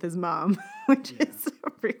sauce with his mom, which is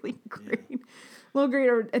really great. Yeah. Little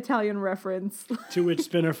great Italian reference. To which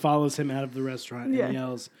Spinner follows him out of the restaurant and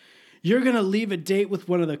yells, "You're going to leave a date with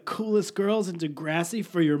one of the coolest girls in Degrassi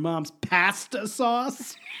for your mom's pasta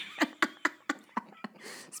sauce?"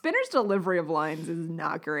 Spinner's delivery of lines is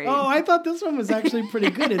not great. Oh, I thought this one was actually pretty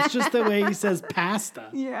good. It's just the way he says pasta.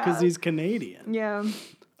 Yeah. Because he's Canadian. Yeah.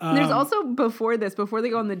 There's also, before they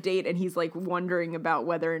go on the date and he's like wondering about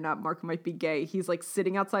whether or not Marco might be gay, he's like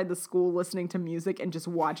sitting outside the school listening to music and just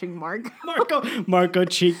watching Marco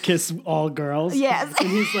cheek kiss all girls. Yes. And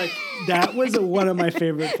he's like, that was one of my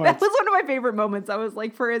favorite parts. That was one of my favorite moments. I was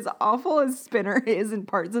like, for as awful as Spinner is in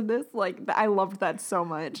parts of this, like, I loved that so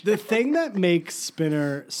much. The thing that makes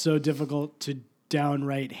Spinner so difficult to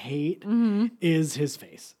downright hate is his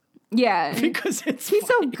face. Yeah. Because he's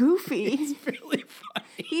so goofy. He's really funny.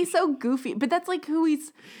 He's so goofy. But that's like who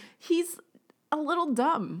he's a little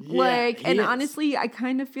dumb. Yeah, and honestly, I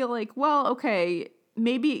kind of feel like, well, okay,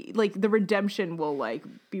 maybe like the redemption will like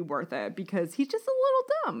be worth it because he's just a little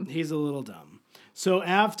dumb. He's a little dumb. So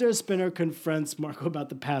after Spinner confronts Marco about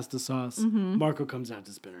the pasta sauce, Marco comes out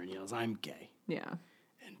to Spinner and yells, "I'm gay." Yeah.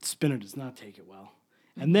 And Spinner does not take it well.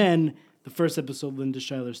 And then the first episode, Linda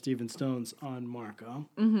Schuyler, Stephen Stone's on Marco.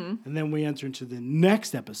 And then we enter into the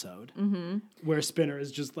next episode where Spinner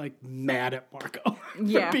is just like mad at Marco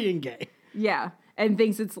for being gay. Yeah. And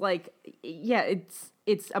thinks it's like,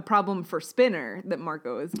 it's a problem for Spinner that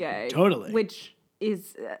Marco is gay. Totally. Which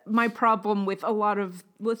is my problem with a lot of,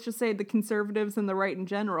 let's just say, the conservatives and the right in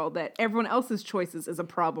general, that everyone else's choices is a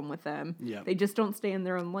problem with them. Yeah. They just don't stay in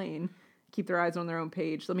their own lane. Keep their eyes on their own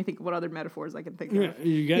page. Let me think of what other metaphors I can think of.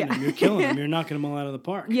 You're getting them. You're killing them. You're knocking them all out of the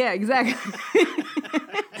park. Yeah, exactly.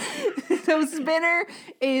 So Spinner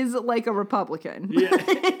is like a Republican. Yeah.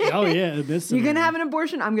 Oh, yeah. You're going to have an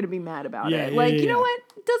abortion? I'm going to be mad about it. You know what?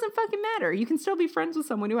 It doesn't fucking matter. You can still be friends with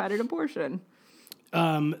someone who had an abortion.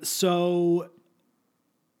 So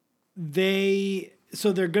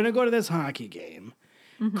they're going to go to this hockey game.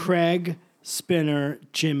 Craig, Spinner,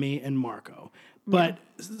 Jimmy, and Marco. But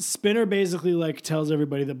Spinner basically like tells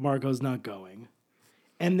everybody that Marco's not going.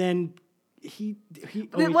 And then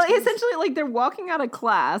Essentially, like they're walking out of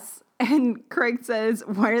class, and Craig says,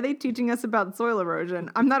 "Why are they teaching us about soil erosion?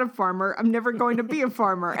 I'm not a farmer. I'm never going to be a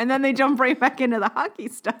farmer." And then they jump right back into the hockey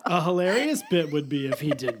stuff. A hilarious bit would be if he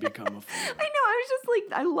did become a farmer. I know. I was just like,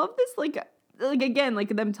 I love this. Like again, like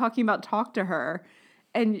them talking about talk to her,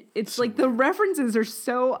 and it's so like weird. The references are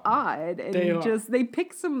so odd, and they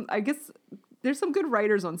pick some. I guess. There's some good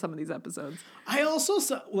writers on some of these episodes. I also,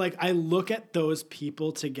 I look at those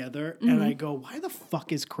people together and I go, why the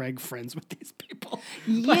fuck is Craig friends with these people?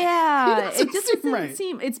 Yeah, it just doesn't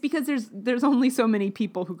seem, it's because there's only so many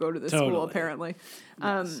people who go to this school, apparently.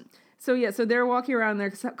 Yes. So they're walking around,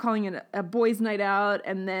 they're calling it a boys' night out,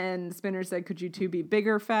 and then Spinner said, could you two be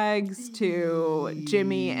bigger fags to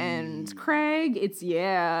Jimmy and Craig? And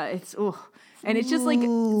it's just like...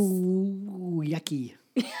 Ooh, yucky.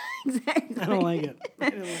 Exactly. I don't like it.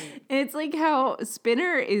 And it's like how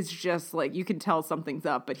Spinner is just like, you can tell something's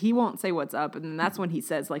up, but he won't say what's up. And then that's when he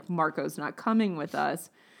says, like, Marco's not coming with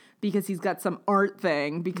us because he's got some art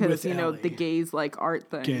thing because, the gays like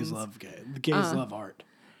art things. Gays love The gays love art.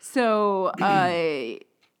 So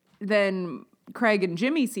then Craig and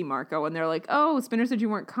Jimmy see Marco and they're like, oh, Spinner said you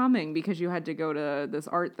weren't coming because you had to go to this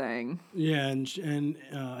art thing. Yeah. And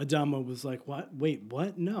Adama was like, what? Wait,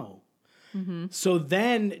 what? No. Mm-hmm. So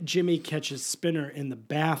then Jimmy catches Spinner in the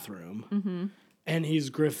bathroom, and he's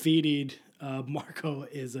graffitied. Marco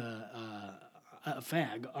is a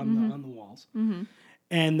fag on the walls,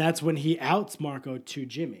 and that's when he outs Marco to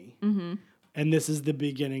Jimmy. And this is the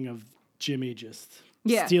beginning of Jimmy just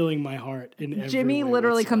stealing my heart in every Jimmy way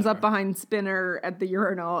literally whatsoever. comes up behind Spinner at the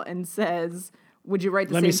urinal and says, "Would you write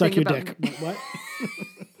the Let same me suck thing your about dick." me? What?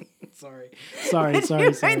 Sorry. Write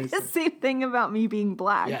the same thing about me being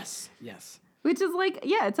black. Yes. Which is like,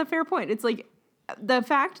 yeah, it's a fair point. It's like the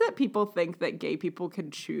fact that people think that gay people can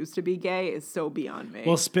choose to be gay is so beyond me.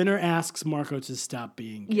 Well, Spinner asks Marco to stop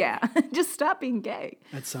being gay. Yeah, just stop being gay.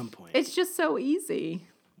 At some point. It's just so easy.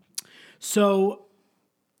 So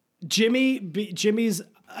Jimmy's...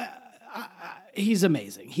 he's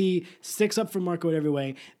amazing. He sticks up for Marco in every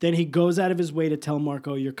way. Then he goes out of his way to tell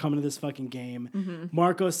Marco, you're coming to this fucking game. Mm-hmm.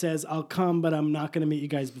 Marco says, I'll come, but I'm not going to meet you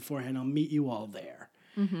guys beforehand. I'll meet you all there.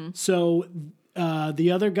 Mm-hmm. So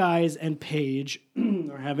the other guys and Paige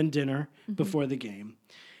are having dinner before the game.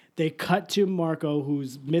 They cut to Marco,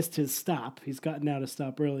 who's missed his stop. He's gotten out of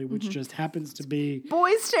stop early, which just happens to be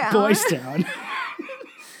Boys Town.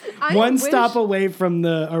 One stop away from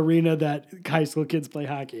the arena that high school kids play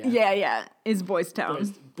hockey at. Yeah, is Boys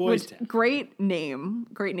Town. Boys Town. Great name,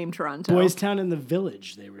 Toronto. Boys Town in the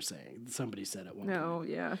Village, they were saying. Somebody said at one point. No,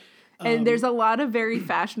 yeah. And there's a lot of very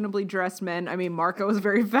fashionably dressed men. I mean, Marco was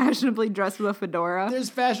very fashionably dressed with a fedora. There's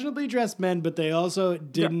fashionably dressed men, but they also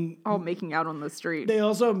didn't... They're all making out on the street. They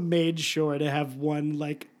also made sure to have one,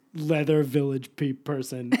 leather village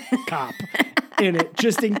person cop in it,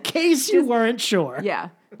 just in case you weren't sure. Yeah.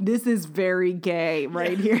 This is very gay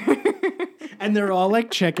right here. And they're all,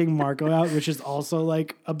 checking Marco out, which is also,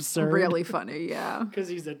 absurd. Really funny, yeah. Because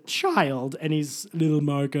he's a child, and he's little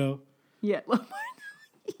Marco. Yeah, little Marco.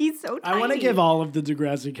 He's so tiny. I want to give all of the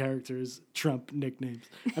Degrassi characters Trump nicknames.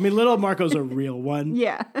 I mean, little Marco's a real one.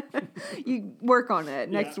 Yeah. You work on it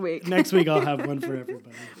next week. Next week I'll have one for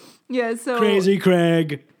everybody. Yeah, so... Crazy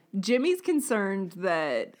Craig. Jimmy's concerned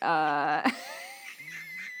that...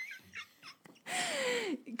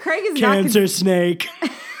 Craig is Cancer snake.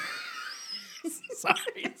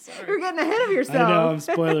 Sorry. You're getting ahead of yourself. I know,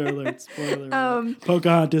 spoiler alert.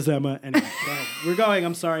 Pocahontas, Emma. Anyway, go ahead. We're going.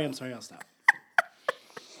 I'm sorry, I'll stop.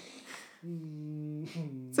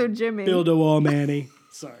 So Jimmy. Build a wall, Manny.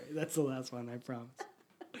 Sorry, that's the last one, I promise.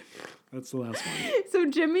 That's the last one. So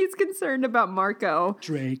Jimmy's concerned about Marco.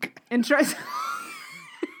 Drake. And tries...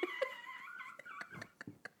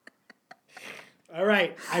 All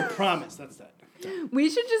right, I promise. That's that. We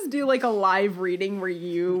should just do a live reading where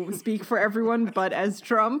you speak for everyone, but as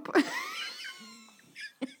Trump.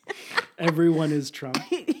 Everyone is Trump.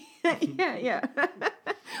 Yeah.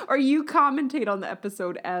 Or you commentate on the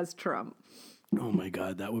episode as Trump. Oh my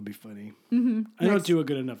God, that would be funny. Mm-hmm. I don't do a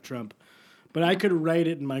good enough Trump, but I could write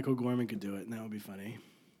it and Michael Gorman could do it, and that would be funny.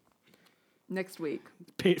 Next week.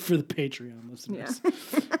 For the Patreon listeners. Yeah.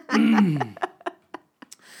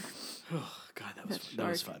 Oh God, that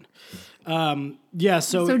was fun.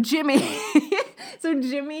 So Jimmy,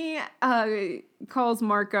 Jimmy calls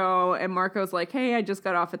Marco, and Marco's like, "Hey, I just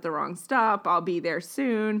got off at the wrong stop. I'll be there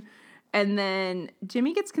soon." And then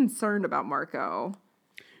Jimmy gets concerned about Marco.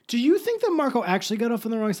 Do you think that Marco actually got off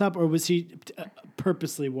on the wrong stop, or was he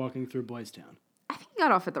purposely walking through Boys Town? I think he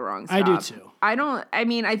got off at the wrong stop. I do too.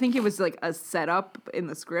 I think it was like a setup in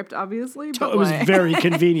the script, obviously. But It was very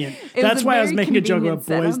convenient. That's a why I was very making a joke about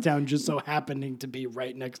convenient Boys setup. Town just so happening to be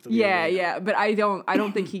right next to the Yeah, arena. yeah. But I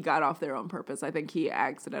don't think he got off there on purpose. I think he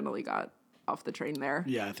accidentally got off the train there.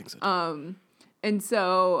 Yeah, I think so too. And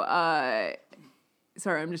so,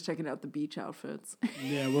 sorry, I'm just checking out the beach outfits.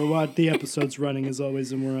 Yeah, the episode's running as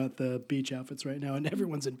always, and we're at the beach outfits right now, and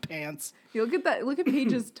everyone's in pants. You look at that. Look at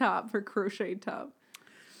Paige's top, her crochet top.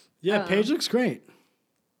 Yeah, Paige looks great.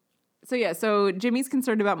 So Jimmy's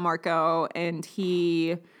concerned about Marco, and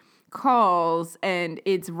he calls, and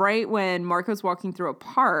it's right when Marco's walking through a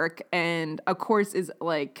park, and of course is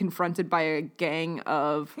like confronted by a gang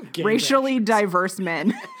of racially diverse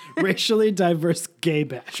men. Racially diverse gay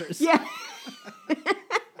bashers. Yeah.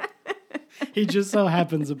 He just so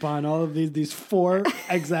happens upon all of these four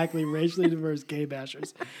exactly racially diverse gay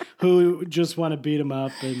bashers who just want to beat him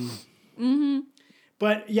up and. Mm-hmm.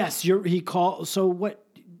 But yes, he called. So what?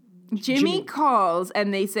 Jimmy calls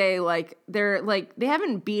and they say they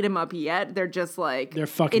haven't beat him up yet. They're just they're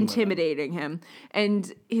fucking intimidating him.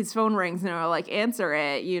 And his phone rings and they're like, answer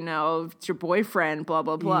it, it's your boyfriend, blah,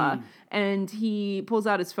 blah, blah. And he pulls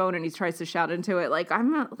out his phone and he tries to shout into it I'm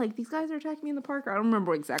not these guys are attacking me in the park. I don't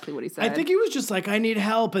remember exactly what he said. I think he was just I need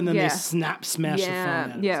help. And then they smash the phone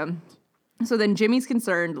at him. Yeah. So then Jimmy's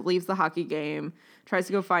concerned, leaves the hockey game, tries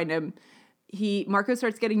to go find him. Marco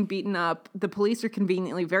starts getting beaten up. The police are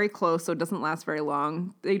conveniently very close, so it doesn't last very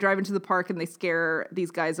long. They drive into the park and they scare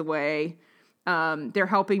these guys away. They're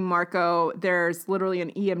helping Marco. There's literally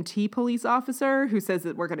an EMT police officer who says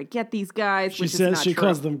that we're going to get these guys. She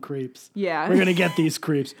calls them creeps. Yeah. We're going to get these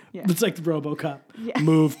creeps. Yeah. It's like the RoboCop. Yeah.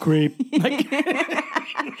 Move, creep.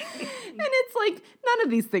 And it's none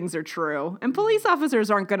of these things are true. And police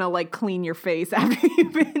officers aren't going to clean your face after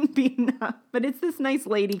you've been beaten up. But it's this nice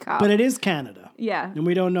lady cop. But it is Canada. Yeah. And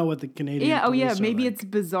we don't know what the Canadian police are maybe like. it's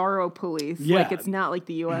bizarro police. Yeah. It's not like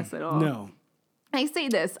the U.S. at all. No. I say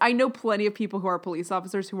this. I know plenty of people who are police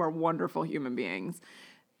officers who are wonderful human beings.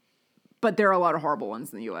 But there are a lot of horrible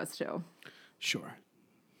ones in the U.S. too. Sure.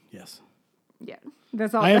 Yes. Yeah.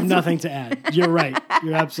 That's all. I have nothing to add. You're right.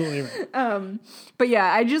 You're absolutely right. But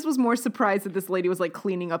yeah, I just was more surprised that this lady was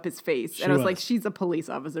cleaning up his face. And I was like, was. she's a police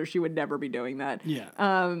officer. She would never be doing that. Yeah.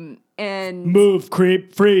 And move,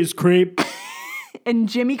 creep, freeze, creep. And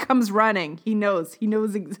Jimmy comes running. He knows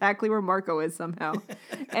exactly where Marco is somehow.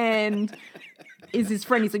 And is his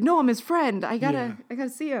friend. He's like, no, I'm his friend. I gotta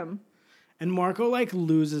see him. And Marco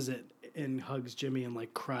loses it and hugs Jimmy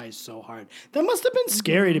and cries so hard. That must have been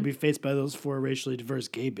scary to be faced by those four racially diverse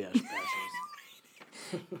gay bashers.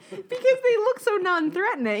 Because they look so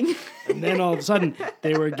non-threatening. And then all of a sudden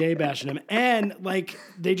they were gay bashing him. And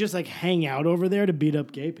they just hang out over there to beat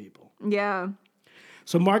up gay people. Yeah.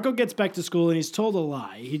 So Marco gets back to school and he's told a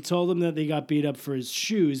lie. He told them that they got beat up for his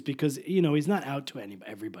shoes because, he's not out to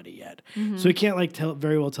everybody yet. Mm-hmm. So he can't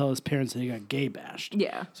very well tell his parents that he got gay bashed.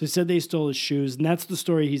 Yeah. So he said they stole his shoes, and that's the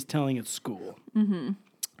story he's telling at school. Mm-hmm.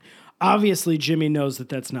 Obviously, Jimmy knows that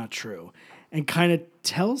that's not true and kind of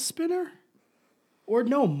tells Spinner. Or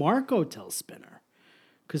no, Marco tells Spinner.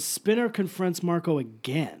 Because Spinner confronts Marco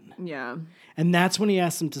again. Yeah. And that's when he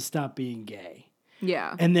asks him to stop being gay.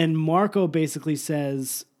 Yeah. And then Marco basically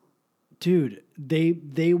says, dude,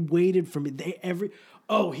 they waited for me.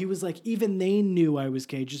 He was even they knew I was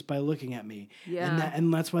gay just by looking at me. Yeah.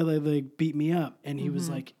 And that's why they beat me up. And he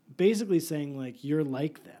was basically saying you're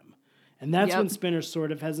like them. And that's when Spinner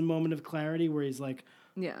sort of has a moment of clarity where he's like,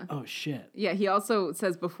 yeah. Oh shit. Yeah, he also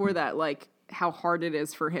says before that how hard it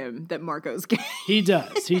is for him that Marco's gay. He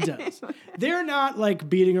does. They're not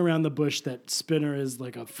beating around the bush that Spinner is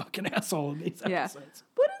a fucking asshole in these episodes.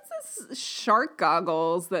 What is this shark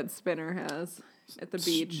goggles that Spinner has at the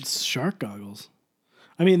beach? Shark goggles.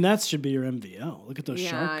 I mean, that should be your MVO. Look at those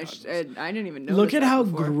shark goggles. I didn't even know. Look at how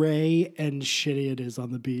gray and shitty it is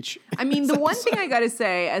on the beach. I mean, the one thing I gotta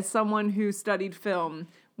say, as someone who studied film,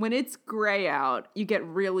 when it's gray out, you get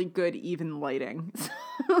really good even lighting.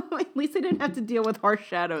 So at least I didn't have to deal with harsh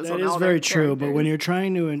shadows. That is very true, but when you're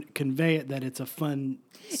trying to convey it that it's a fun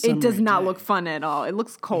it does not look fun at all. It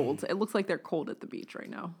looks cold. It looks like they're cold at the beach right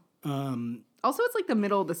now. Also, it's the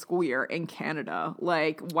middle of the school year in Canada.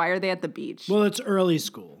 Why are they at the beach? Well, it's early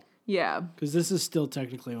school. Yeah. Because this is still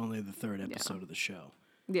technically only the third episode of the show.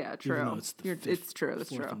 Yeah, true. Even though it's it's true.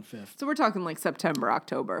 That's true. And fifth. So we're talking September,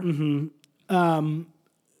 October. Mm-hmm.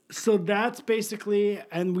 So that's basically,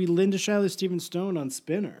 and we Linda Schuyler Stephen Stone on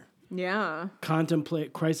Spinner. Yeah.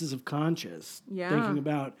 Contemplate crisis of conscience. Yeah. Thinking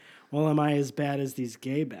about, am I as bad as these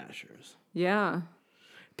gay bashers? Yeah.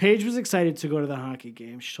 Paige was excited to go to the hockey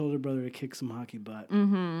game. She told her brother to kick some hockey butt.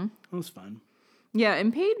 Mm-hmm. It was fun. Yeah,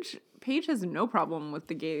 and Paige has no problem with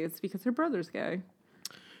the gays because her brother's gay.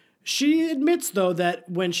 She admits, though, that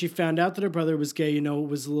when she found out that her brother was gay, it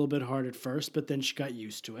was a little bit hard at first, but then she got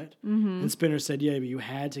used to it. Mm-hmm. And Spinner said, yeah, but you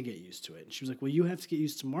had to get used to it. And she was like, well, you have to get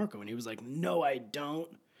used to Marco. And he was like, no, I don't.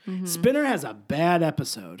 Mm-hmm. Spinner has a bad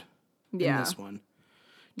episode in this one.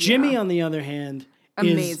 Jimmy, on the other hand,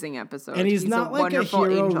 amazing episode. And he's not like a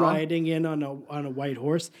hero angel. riding in on a white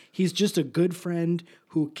horse. He's just a good friend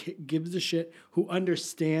who gives a shit, who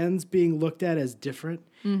understands being looked at as different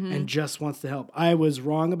and just wants to help. I was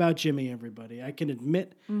wrong about Jimmy, everybody. I can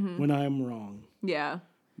admit when I'm wrong. Yeah.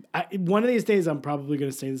 One of these days, I'm probably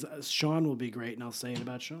going to say this. Sean will be great, and I'll say it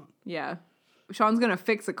about Sean. Yeah. Sean's going to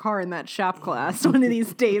fix a car in that shop class one of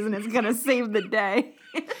these days, and it's going to save the day.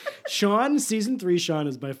 Sean, season 3 Sean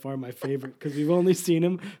is by far my favorite because we've only seen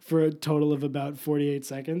him for a total of about 48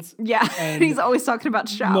 seconds. Yeah, and he's always talking about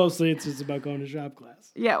shop. Mostly it's just about going to shop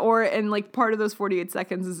class. Yeah, and like part of those 48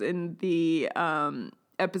 seconds is in the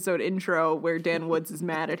episode intro where Dan Woods is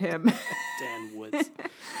mad at him. Dan Woods. But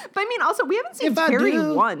I mean, also, we haven't seen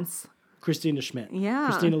Terry once. Christina Schmidt. Yeah.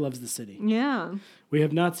 Christina loves the city. Yeah. We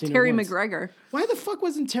have not seen Terry her once. McGregor. Why the fuck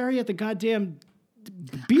wasn't Terry at the goddamn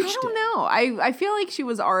beach? I don't know. I feel like she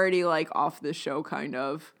was already like off the show, kind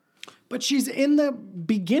of. But she's in the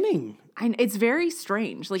beginning. It's very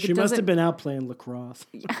strange. Like she must have been out playing lacrosse.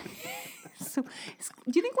 So,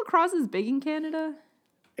 do you think lacrosse is big in Canada?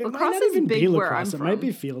 It lacrosse might not is even big be where lacrosse. I'm It from. might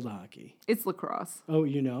be field hockey. It's lacrosse. Oh,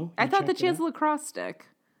 you know? I thought that checked she it has a out? lacrosse stick.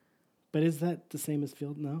 But is that the same as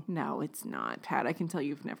field? No? No, it's not. Pat, I can tell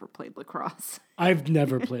you've never played lacrosse. I've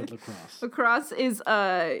never played lacrosse. Lacrosse is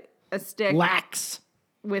a stick Lax.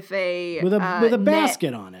 with a With a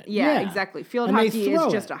basket net. on it. Yeah, exactly. Field And they hockey is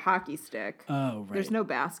throw just it. a hockey stick. Oh, right. There's no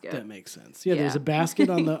basket. That makes sense. Yeah, Yeah. there's a basket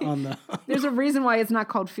on the There's a reason why it's not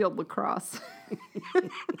called field lacrosse.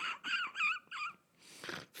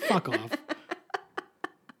 Fuck off.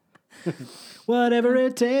 Whatever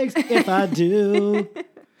it takes, if I do.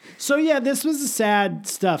 So yeah, this was sad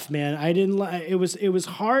stuff, man. I didn't like it was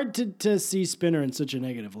hard to see Spinner in such a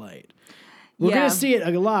negative light. We're gonna see it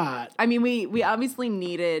a lot. I mean, we obviously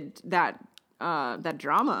needed that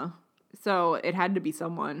drama, so it had to be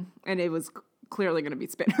someone, and it was clearly going to be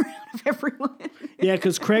Spinner out of everyone. Yeah,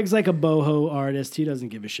 because Craig's like a boho artist. He doesn't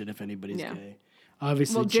give a shit if anybody's gay.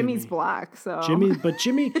 Obviously, well, Jimmy's black, so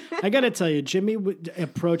Jimmy, I gotta tell you, Jimmy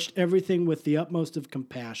approached everything with the utmost of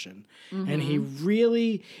compassion, and he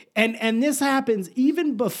really and this happens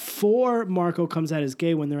even before Marco comes out as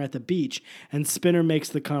gay when they're at the beach, and Spinner makes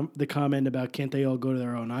the comment about can't they all go to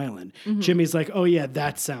their own island? Jimmy's like, oh yeah,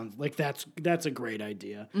 that sounds like that's a great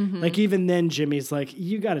idea. Like even then, Jimmy's like,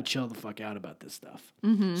 you gotta chill the fuck out about this stuff.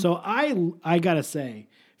 So I gotta say,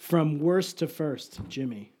 from worst to first,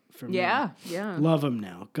 Jimmy. Yeah. Love him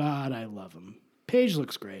now. God, I love him. Paige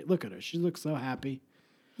looks great. Look at her. She looks so happy.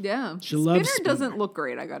 Yeah. She loves Spinner doesn't look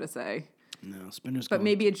great, I gotta say. No, Spinner's But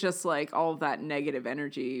maybe it's just like all of that negative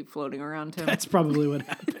energy floating around him. That's probably what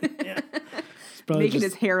happened. Yeah. It's probably Making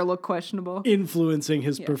just his hair look questionable. influencing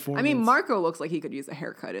his performance. I mean, Marco looks like he could use a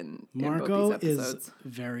haircut in Marco both these episodes. is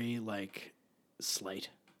very slight.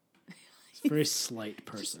 He's a very slight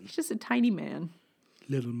person. He's just a tiny man.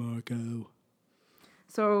 Little Marco.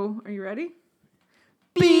 So, are you ready?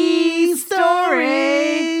 B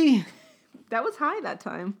story. That was high that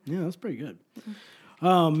time. Yeah, that's pretty good.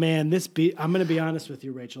 Oh man, I'm gonna be honest with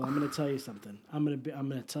you, Rachel. I'm gonna tell you something. I'm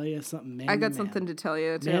gonna tell you something. Man, I got something to tell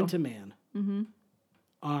you too. Man to man. Mm-hmm.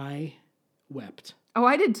 I wept. Oh,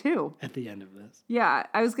 I did too. At the end of this. Yeah,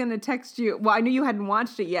 I was gonna text you. Well, I knew you hadn't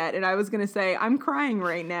watched it yet, and I was gonna say I'm crying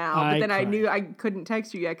right now. But then I knew I couldn't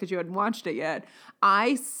text you yet because you hadn't watched it yet.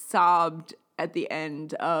 I sobbed at the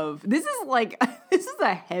end of this is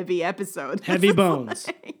a heavy episode. Heavy bones.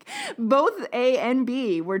 Both A and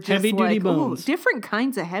B were just heavy duty bones. Different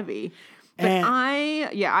kinds of heavy. But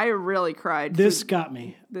I really cried. This got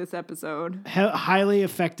me. This episode. Highly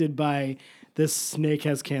affected by this Snake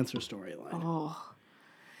has cancer storyline. Oh.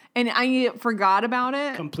 And I forgot about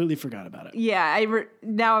it. Completely forgot about it. Yeah,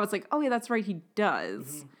 now I was like, oh yeah, that's right, he does.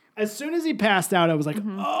 Mm-hmm. As soon as he passed out, I was like,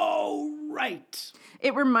 oh, right.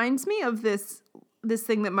 It reminds me of this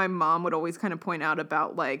thing that my mom would always kind of point out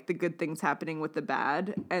about like the good things happening with the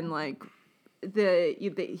bad, and like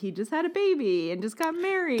he just had a baby and just got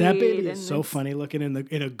married. That baby is so funny looking in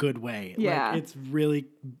a good way. Yeah, like, it's really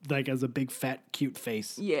like has a big fat cute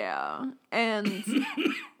face. Yeah, and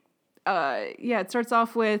it starts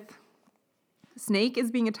off with Snake is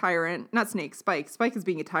being a tyrant. Not Snake, Spike. Spike is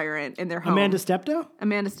being a tyrant in their home. Amanda Steptoe?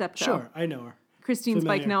 Amanda Steptoe. Sure, I know her. Christine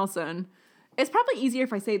Familiar. Spike Nelson. It's probably easier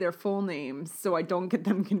if I say their full names so I don't get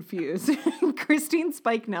them confused. Christine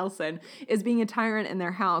Spike Nelson is being a tyrant in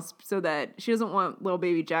their house so that she doesn't want little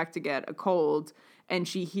baby Jack to get a cold, and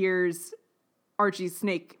she hears Archie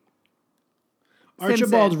Snake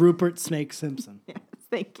Archibald Simpson. Rupert Snake Simpson. Yes,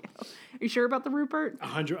 thank you. Are you sure about the Rupert?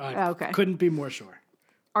 100. Okay. Couldn't be more sure.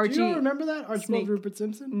 Archie. Do you remember that? Archibald Snake- Rupert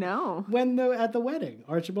Simpson? No. At the wedding.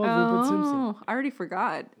 Archibald Rupert Simpson. Oh, I already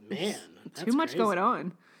forgot. Man. That's Too much crazy. going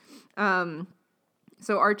on.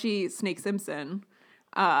 So Archie Snake Simpson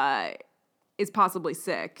is possibly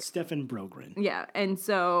sick. Stefan Brogren. Yeah, and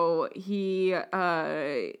so he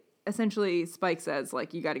essentially Spike says,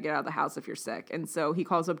 like, you got to get out of the house if you're sick. And so he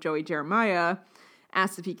calls up Joey Jeremiah,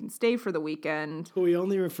 asks if he can stay for the weekend. Who he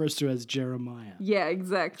only refers to as Jeremiah. Yeah,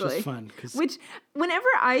 exactly. Just fun. 'Cause Which, whenever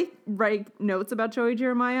I write notes about Joey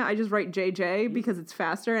Jeremiah, I just write JJ because it's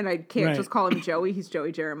faster, and I can't Right. just call him Joey. He's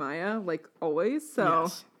Joey Jeremiah, like always. So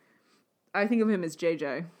Yes. I think of him as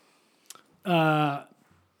JJ.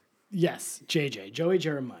 Yes, JJ, Joey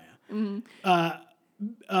Jeremiah.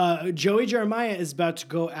 Mm-hmm. Joey Jeremiah is about to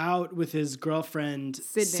go out with his girlfriend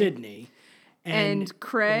Sydney, And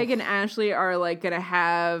Craig and Ashley are like they're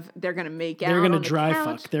gonna make out. they're gonna on the dry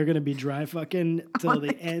couch. fuck. They're gonna be dry fucking till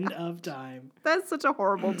the end of time. That's such a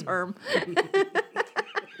horrible term.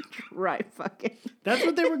 Dry fucking. That's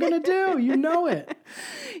what they were gonna do. You know it.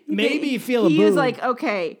 Maybe feel a He boob. was like,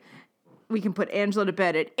 okay, we can put Angela to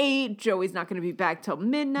bed at 8. Joey's not gonna be back till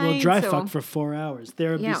midnight. Well, dry so- fuck for 4 hours.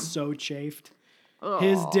 They'll Yeah. be so chafed.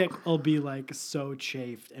 His dick will be like so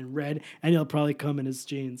chafed and red, and he'll probably come in his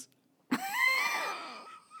jeans.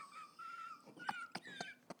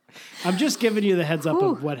 I'm just giving you the heads up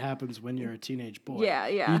of what happens when you're a teenage boy. Yeah,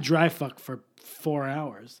 yeah. You dry fuck for 4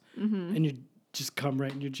 hours, and you just come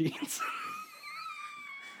right in your jeans.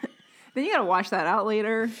 Then you gotta wash that out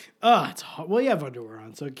later. Oh, it's hot. Well, you have underwear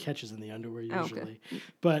on, so it catches in the underwear Oh, usually.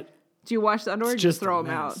 But Do you wash the underwear or it's just just throw a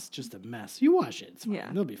them out? mess. Just a mess. You wash it. It's fine. Yeah.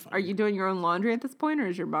 It'll be fine. Are you doing your own laundry at this point, or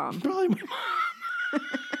is your mom? Probably my mom.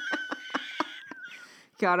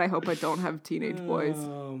 God, I hope I don't have teenage boys.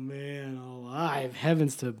 Oh man, alive!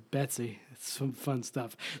 Heavens to Betsy. It's some fun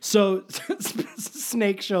stuff. So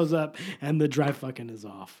Snake shows up and the dry fucking is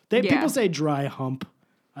off. Yeah. People say dry hump.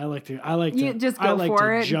 I like to You just go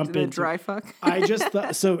for it. jump The into dry fuck. I just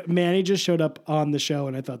thought so. Manny just showed up on the show,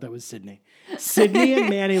 and I thought that was Sydney. Sydney and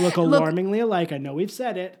Manny look alarmingly alike. I know we've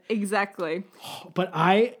said it, Exactly. but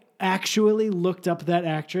I actually looked up that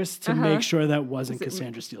actress to Uh-huh. make sure that wasn't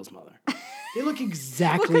Cassandra Steele's mother. They look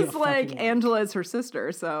exactly Because like fucking Angela is her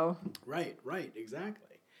sister, so Right,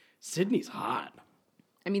 exactly. Sydney's hot.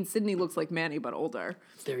 I mean Sydney looks like Manny but older.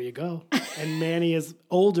 There you go. And Manny is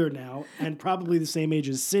older now and probably the same age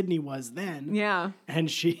as Sydney was then. Yeah.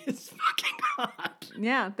 And she is fucking hot.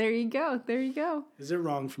 Yeah, there you go. There you go. Is it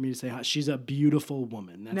wrong for me to say hot? She's a beautiful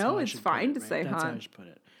woman. That's No, how I it's should put fine it, to right? say That's how hot. I should put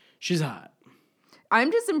it. She's hot. I'm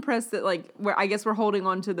just impressed that like I guess we're holding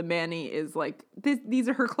on to the Manny is like these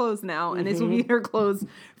are her clothes now, and this will be her clothes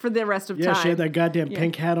for the rest of Yeah, time. she had that goddamn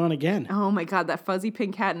pink hat on again. Oh my god, that fuzzy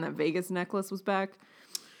pink hat and that Vegas necklace was back.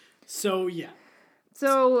 So, yeah.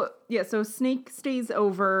 So Snake stays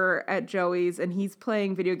over at Joey's and he's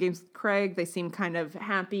playing video games with Craig. They seem kind of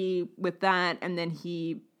happy with that, and then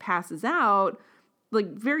he passes out like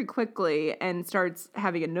very quickly and starts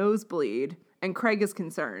having a nosebleed. And Craig is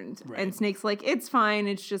concerned. Right. And Snake's like, it's fine.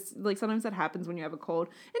 It's just like sometimes that happens when you have a cold.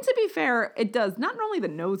 And to be fair, it does. Not only the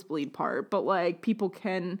nosebleed part, but like people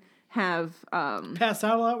can have Pass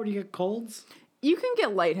out a lot when you get colds? you can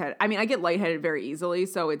get lightheaded. I mean, I get lightheaded very easily,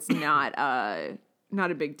 so it's not not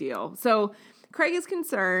a big deal. So Craig is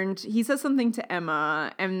concerned. He says something to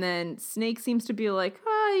Emma, and then Snake seems to be like,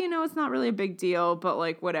 it's not really a big deal, but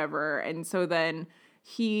like whatever. And so then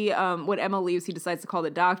he, when Emma leaves, he decides to call the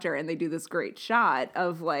doctor, and they do this great shot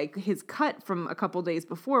of like his cut from a couple days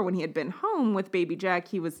before when he had been home with baby Jack.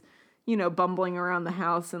 He was, bumbling around the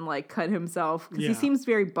house and like cut himself because he Yeah. seems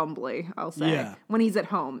very bumbly, I'll say, Yeah. when he's at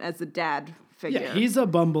home as the dad figure. Yeah, he's a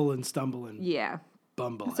bumble and stumbling Yeah.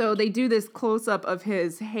 bumble. So they do this close up of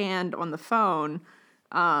his hand on the phone,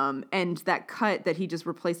 and that cut that he just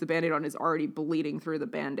replaced the Band-Aid on is already bleeding through the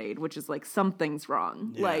Band-Aid, which is like something's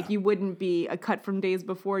wrong. Yeah. Like you wouldn't be a cut from days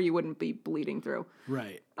before, you wouldn't be bleeding through.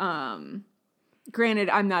 Right. Granted,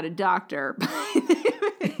 I'm not a doctor,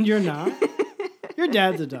 but You're not? Your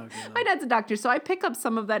dad's a doctor, though. my dad's a doctor, so I pick up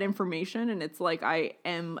some of that information, and it's like I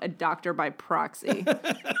am a doctor by proxy.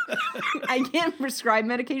 I can't prescribe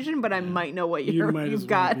medication, but I might know what You might you've as well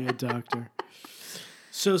got. be a doctor.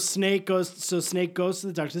 So Snake goes to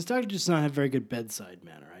the doctor. This doctor does not have very good bedside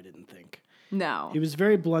manner, I didn't think. No. He was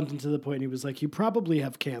very blunt and to the point. He was like, you probably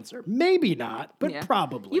have cancer. Maybe not, but Yeah.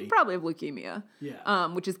 probably. You probably have leukemia. Yeah.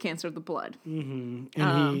 Which is cancer of the blood.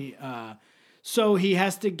 And so he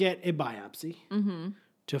has to get a biopsy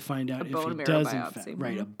to find out if he bone marrow does, in biopsy. fact.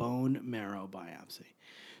 Right, a bone marrow biopsy.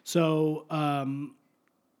 So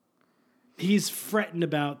he's fretting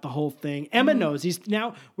about the whole thing. Emma knows.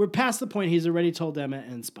 We're past the point he's already told Emma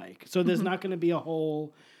and Spike. So there's not going to be a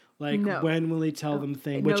whole, when will he tell them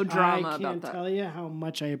thing, which drama I about can't that. tell you how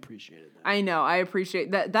much I appreciated that. I know. I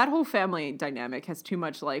appreciate that. That whole family dynamic has too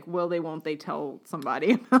much will they, won't they tell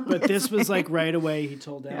somebody about But this was right away. He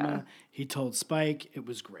told Emma. He told Spike. It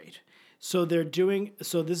was great. So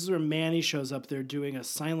this is where Manny shows up. They're doing a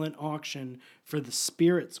silent auction for the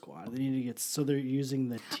Spirit Squad. They need to so they're using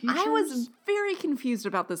the teachers. I was very confused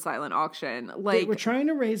about the silent auction. They were trying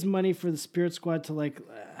to raise money for the Spirit Squad to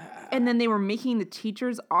and then they were making the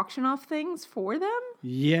teachers auction off things for them.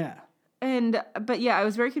 Yeah. But yeah, I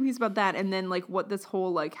was very confused about that. And then what this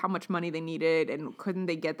whole how much money they needed and couldn't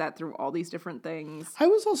they get that through all these different things? I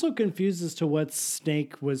was also confused as to what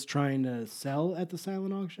Snake was trying to sell at the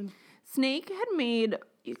silent auction. Snake had made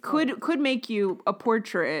could make you a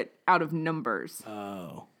portrait out of numbers.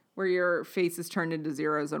 Oh. Where your face is turned into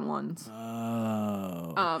zeros and ones.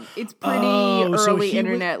 Oh. It's pretty so early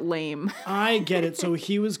internet lame. I get it. So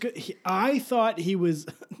he was good. I thought he was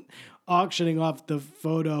auctioning off the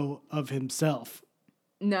photo of himself.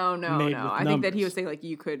 No. I think that he numbers. was saying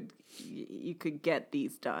you could get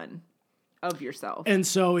these done of yourself. And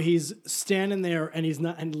so he's standing there,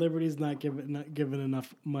 and Liberty's not giving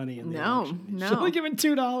enough money in the auction. No. She's only giving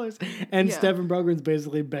 $2, and Stephen Brogren's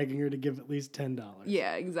basically begging her to give at least $10.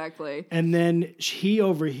 Yeah, exactly. And then he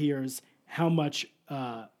overhears how much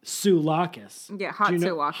Sue Lacus. Yeah, hot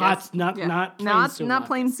Sue Lacus. Hot, not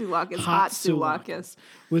plain Sue Lacus. Hot Sue Lacus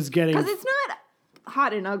was getting. Because it's not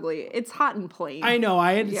hot and ugly. It's hot and plain. I know.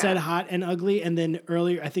 I had said hot and ugly, and then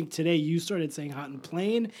earlier, I think today, you started saying hot and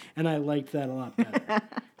plain, and I liked that a lot better.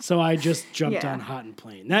 So I just jumped on hot and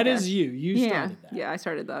plain. That is you. You started that. Yeah, I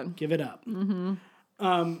started that. Give it up.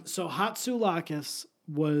 Mm-hmm. So hot Sue Lacus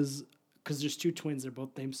was, because there's two twins, they're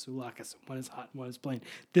both named Sue Lacus. One is hot and one is plain.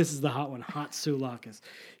 This is the hot one, hot Sue Lacus.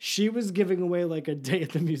 She was giving away a day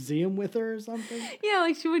at the museum with her or something.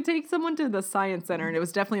 Yeah, she would take someone to the science center, and it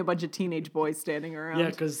was definitely a bunch of teenage boys standing around.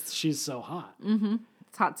 Yeah, because she's so hot. Mm-hmm.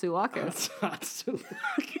 It's hot Sue Lacus. It's hot Sue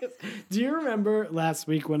Lacus. Do you remember last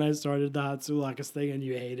week when I started the hot Sue Lacus thing and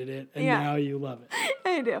you hated it, and now you love it?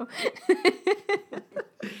 I do.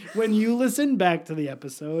 When you listen back to the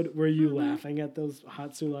episode, were you laughing at those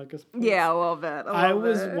hot Sue Lacus points? Yeah, a little bit. I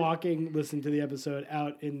was walking, listening to the episode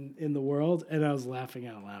out in the world, and I was laughing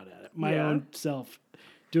out loud at it. My own self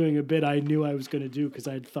doing a bit I knew I was going to do because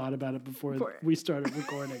I'd thought about it before we started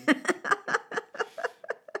recording.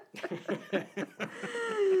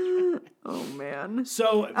 Oh man.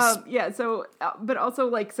 So but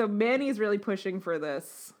also so Manny's really pushing for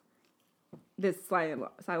this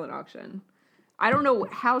silent auction. I don't know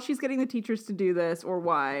how she's getting the teachers to do this or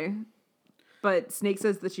why, but Snake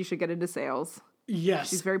says that she should get into sales. Yes.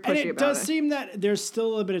 She's very pushy and it about does it. seem that there's still a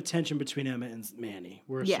little bit of tension between Emma and Manny,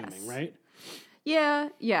 we're assuming, right? Yeah.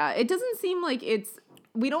 It doesn't seem like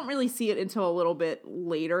we don't really see it until a little bit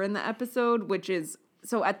later in the episode, which is,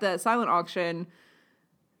 so at the silent auction,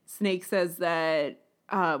 Snake says that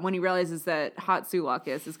when he realizes that hot Sue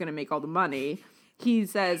Lacus is going to make all the money, he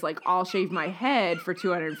says, I'll shave my head for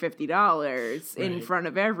 $250 in front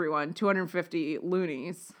of everyone. 250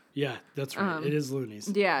 loonies. Yeah, that's right. It is loonies.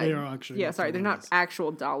 Yeah. They are actually. Yeah, sorry. They're not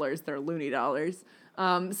actual dollars. They're loony dollars.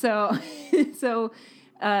 Then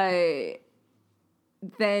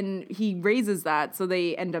he raises that. So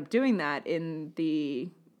they end up doing that in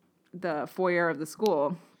the foyer of the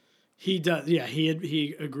school. He does, yeah.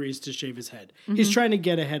 He agrees to shave his head. Mm-hmm. He's trying to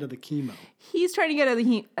get ahead of the chemo. He's trying to get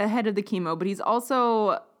ahead of the chemo, but he's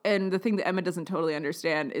also, and the thing that Emma doesn't totally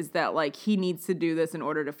understand is that he needs to do this in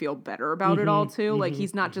order to feel better about it all too.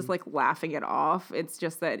 He's not just laughing it off. It's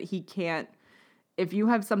just that he can't. If you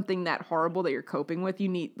have something that horrible that you're coping with, you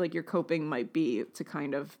need your coping might be to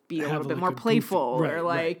kind of be a little bit more playful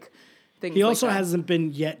or things. He also that. hasn't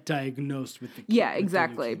been yet diagnosed with the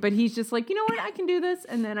exactly. But he's just you know what, I can do this,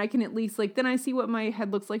 and then I can at least then I see what my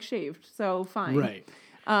head looks like shaved. So fine. Right.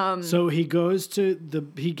 So he goes to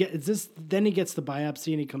then he gets the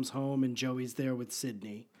biopsy and he comes home and Joey's there with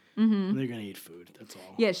Sydney. Mm-hmm. And they're gonna eat food. That's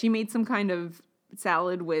all. Yeah, she made some kind of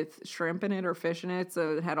salad with shrimp in it or fish in it,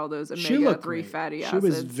 so it had all those omega-3 fatty acids. She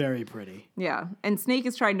was very pretty. Yeah, and Snake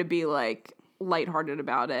is trying to be lighthearted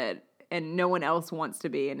about it, and no one else wants to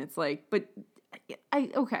be, and it's but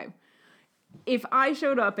okay. if I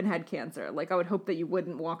showed up and had cancer, like I would hope that you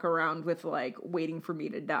wouldn't walk around with like waiting for me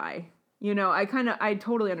to die. You know, I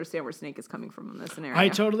totally understand where Snake is coming from in this scenario. I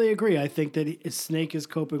totally agree. I think that Snake is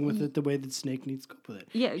coping with it the way that Snake needs to cope with it.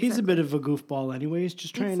 Yeah, He's a bit of a goofball anyway. He's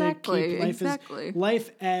just trying to keep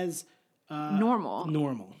life as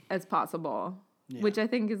normal as possible, which I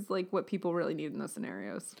think is like what people really need in those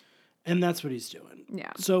scenarios. And that's what he's doing.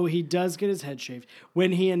 Yeah. So he does get his head shaved.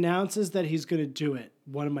 When he announces that he's going to do it,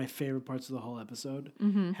 one of my favorite parts of the whole episode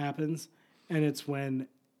happens. And it's when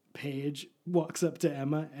Paige walks up to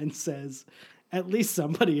Emma and says, "At least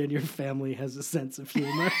somebody in your family has a sense of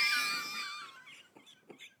humor."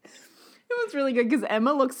 It was really good because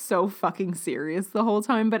Emma looks so fucking serious the whole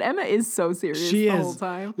time, but Emma is so serious whole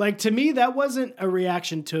time. Like, to me, that wasn't a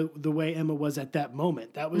reaction to the way Emma was at that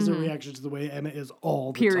moment. That was a reaction to the way Emma is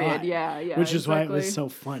all the time. Yeah. Which is why it was so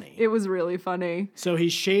funny. It was really funny. So he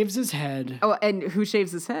shaves his head. Oh, and who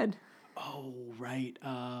shaves his head? Oh, right.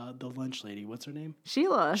 The lunch lady. What's her name?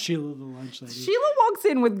 Sheila. Sheila, the lunch lady. Sheila walks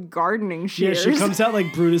in with gardening shears. Yeah, she comes out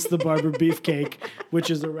like Brutus the Barber Beefcake, which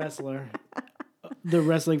is a wrestler. The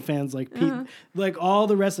wrestling fans like Pete, like all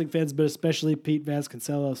the wrestling fans, but especially Pete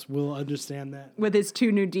Vasconcelos will understand that. With his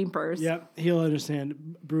 2 new deepers. Yep, he'll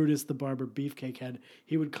understand. Brutus the Barber Beefcake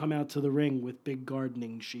he would come out to the ring with big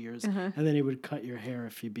gardening shears, and then he would cut your hair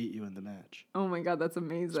if he beat you in the match. Oh my God, that's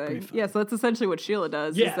amazing. Yeah, so that's essentially what Sheila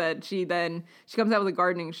does, is that she comes out with the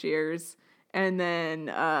gardening shears, and then,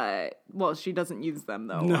 she doesn't use them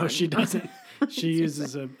though. No, she doesn't. She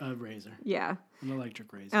uses a razor. Yeah. An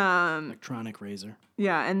electric razor. Electronic razor.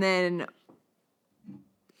 Yeah, and then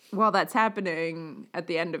while that's happening, at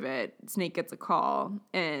the end of it, Snake gets a call,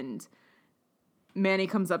 and Manny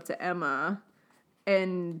comes up to Emma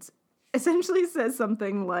and essentially says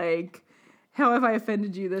something like, "How have I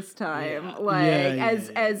offended you this time?"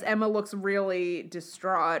 As Emma looks really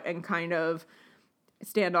distraught and kind of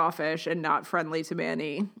standoffish and not friendly to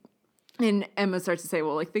Manny. And Emma starts to say,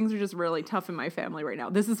 "Well, like, things are just really tough in my family right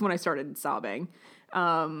now." This is when I started sobbing.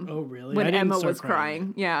 Oh, really? When Emma was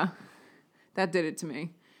crying. Yeah. That did it to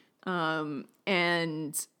me.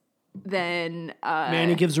 And then...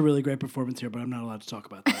 Manny gives a really great performance here, but I'm not allowed to talk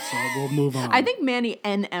about that, so we'll move on. I think Manny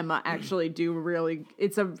and Emma actually do really...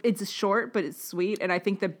 It's short, but it's sweet, and I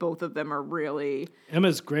think that both of them are really...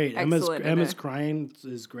 Emma's great. Emma's crying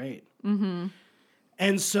is great. Mm-hmm.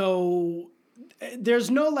 And so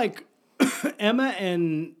there's no, like... Emma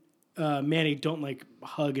and Manny don't like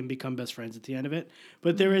hug and become best friends at the end of it,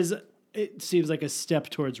 but there is, it seems like a step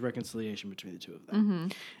towards reconciliation between the two of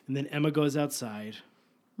them. And then Emma goes outside.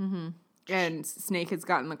 And Snake has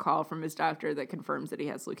gotten the call from his doctor that confirms that he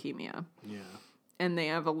has leukemia. Yeah. And they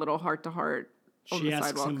have a little heart-to-heart on the sidewalk.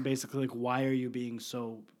 She asks him basically, like, why are you being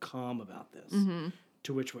so calm about this?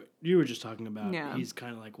 To which what you were just talking about, he's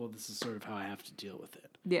kind of like, well, this is sort of how I have to deal with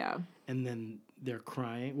it. Yeah. And then they're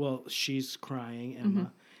crying. Well, she's crying,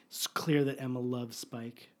 Emma. It's clear that Emma loves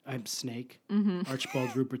Spike. I'm Snake.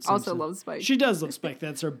 Archibald Rupert Simpson. Also loves Spike. She does love Spike.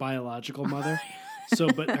 That's her biological mother.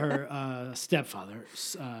 But her stepfather,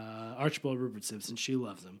 Archibald Rupert Simpson, she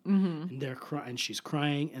loves him. And they're and she's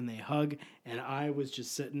crying, and they hug. And I was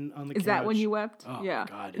just sitting on the couch. Is that when you wept? Oh, yeah.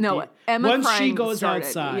 God. No, Emma once crying she goes started,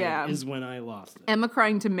 outside is when I lost it. Emma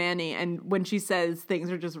crying to Manny, and when she says things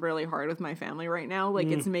are just really hard with my family right now, like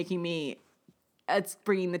it's making me, it's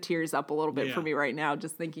bringing the tears up a little bit for me right now,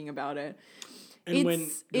 just thinking about it. And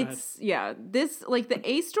this, like, the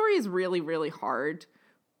A story is really, really hard.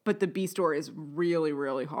 But the B story is really,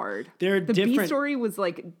 really hard. The B story was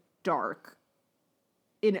like dark.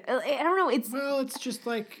 I don't know. It's just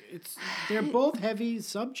like they're both heavy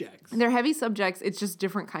subjects. They're heavy subjects. It's just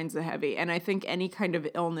different kinds of heavy. And I think any kind of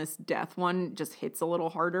illness, death one just hits a little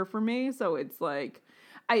harder for me. So it's like,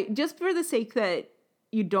 just for the sake that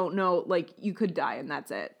you don't know, like, you could die and that's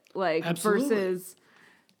it. Like, absolutely. Versus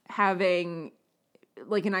having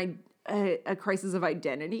like a crisis of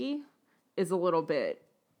identity is a little bit.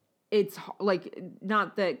 It's like,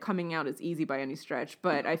 not that coming out is easy by any stretch,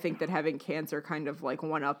 but I think that having cancer kind of like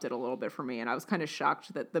one-upped it a little bit for me. And I was kind of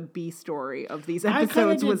shocked that the B story of these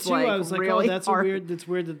episodes was like, I was like, really that's hard. It's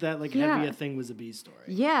weird that like heavy a thing was a B story.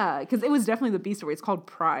 Yeah, because it was definitely the B story. It's called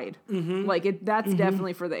Pride. Like that's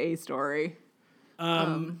definitely for the A story.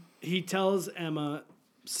 He tells Emma,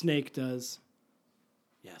 Snake does,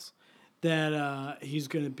 yes, that he's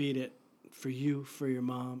going to beat it for you, for your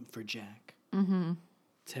mom, for Jack.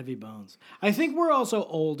 It's heavy bones. I think we're also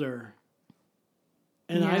older.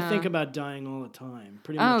 And I think about dying all the time.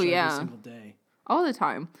 Pretty much every single day. All the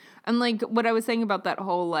time. And like what I was saying about that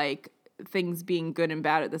whole like things being good and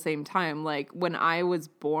bad at the same time, like when I was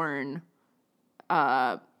born,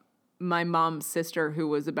 my mom's sister, who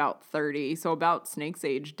was about 30, so about Snake's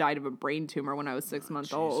age, died of a brain tumor when I was 6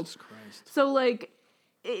 months old. Jesus Christ. So, like,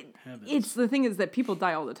 it's the thing is that people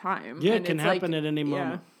die all the time. Yeah, and it can it's happen like, at any yeah.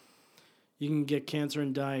 moment. You can get cancer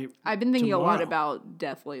and die. I've been thinking tomorrow. a lot about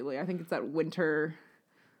death lately. I think it's that winter.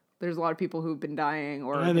 There's a lot of people who've been dying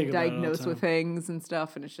or I think been about it all the diagnosed with time. things and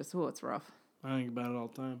stuff, and it's just, it's rough. I think about it all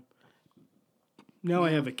the time. Now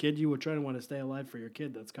I have a kid. You would try to want to stay alive for your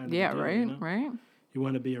kid. That's kind of Yeah, the deal, right, you know? right. You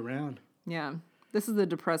want to be around. Yeah. This is the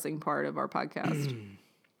depressing part of our podcast.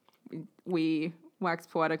 We wax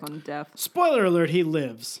poetic on death. Spoiler alert, he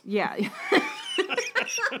lives. Yeah.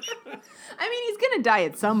 I mean, he's going to die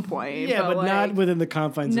at some point. Yeah, but like, not within the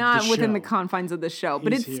confines of the show. Not within the confines of the show.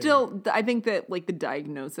 But He's it's here. still, I think that, like, the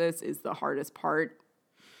diagnosis is the hardest part.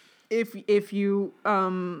 If you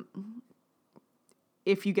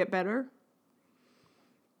get better.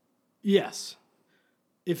 Yes.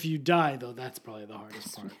 If you die, though, that's probably the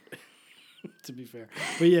hardest part, to be fair.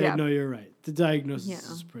 But yeah, no, you're right. The diagnosis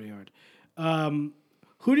is pretty hard.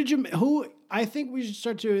 I think we should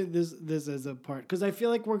start doing this as a part, because I feel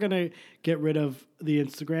like we're going to get rid of the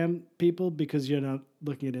Instagram people because you're not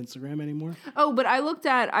looking at Instagram anymore. Oh, but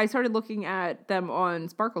I started looking at them on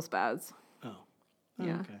Sparkle Spaz. Oh,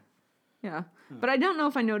 Yeah. okay. Yeah. But I don't know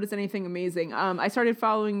if I noticed anything amazing. I started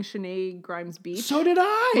following Shanae Grimes Beach. So did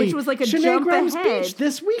I. Which was like a Shanae jump Grimes ahead. Beach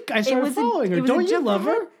this week. I started was a- following her. it was a Don't you jump love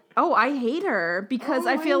ahead. her? Oh, I hate her because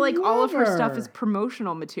I I feel like all of her love stuff her. is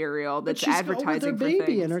promotional material that's She's with advertising her for baby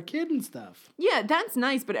things. and her kid and stuff. Yeah, that's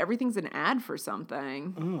nice, but everything's an ad for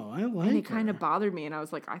something. Oh, I like And her. it kind of bothered me, and I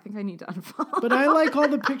was like, I think I need to unfollow. But I like all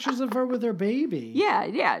the pictures of her with her baby.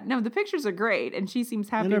 Yeah. No, the pictures are great, and she seems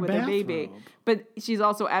happy her with her baby. bathrobe. But she's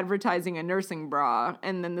also advertising a nursing bra,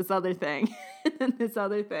 and then this other thing, and then this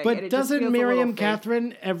other thing. But and it just doesn't feels a little Miriam fake.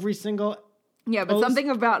 Catherine every single... Yeah, but post? something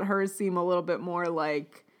about her seem a little bit more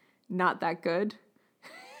like not that good,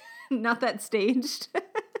 not that staged.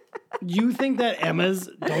 You think that Emma's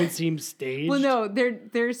don't seem staged? Well, no,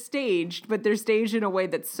 they're staged, but they're staged in a way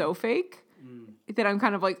that's so fake that I'm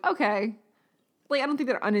kind of like, okay, like I don't think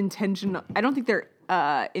they're unintentional. I don't think they're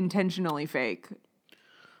intentionally fake.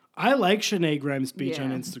 I like Shanae Grimes Beach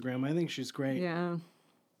on Yeah. Instagram. I think she's great. Yeah,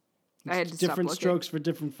 I had to stop Different looking. strokes for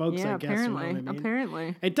different folks, Yeah, I guess. You know apparently, what I mean?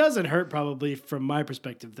 apparently. It doesn't hurt, probably, from my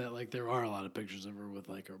perspective, that like there are a lot of pictures of her with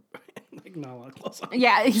like her, like not a lot of clothes on.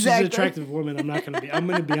 Yeah, exactly. She's an attractive woman. I'm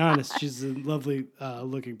going to be honest. She's a lovely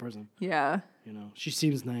looking person. Yeah, You know, she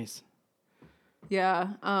seems nice. yeah.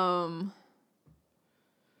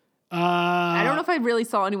 I don't know if I really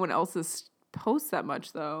saw anyone else's posts that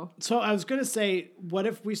much though. So I was going to say, what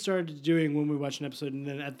if we started doing when we watch an episode and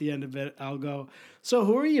then at the end of it, I'll go, so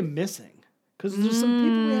who are you missing? Because there's some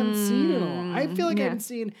people we haven't seen in a while. I feel like I haven't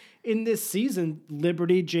seen in this season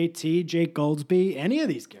Liberty, JT, Jake Goldsby, any of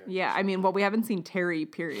these characters. Yeah, I mean, well, we haven't seen Terry,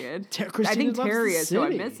 period. I Christina think Loves Terry the is who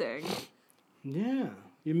I'm City. missing. Yeah.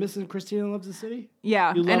 You're missing Christina Loves the City?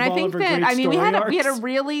 Yeah, You love and I all think of her that great I mean we story had a arcs?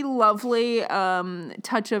 really lovely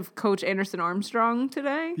touch of Coach Anderson Armstrong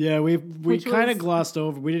today. Yeah, we Which kind was- of glossed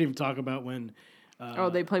over. We didn't even talk about when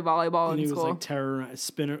They play volleyball and in he was school. like terrorized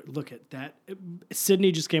spinner. Look at that.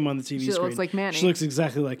 Sydney just came on the TV She screen. looks like Manny. She looks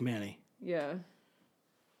exactly like Manny. Yeah.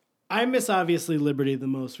 I miss obviously Liberty the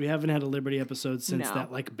most. We haven't had a Liberty episode since No.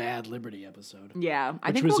 that like bad Liberty episode. Yeah, I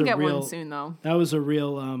Which think was we'll a get real- one soon though. That was a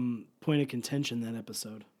real point of contention, that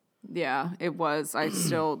episode. Yeah, it was. I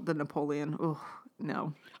still the Napoleon. Oh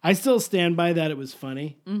no, I still stand by that it was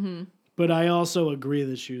funny. Mm-hmm. But I also agree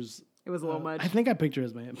that she was... it was a little much. I think I picked her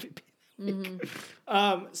as my MVP.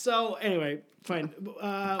 So anyway, fine.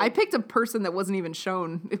 I picked a person that wasn't even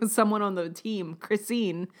shown. It was someone on the team,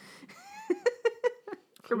 Christine.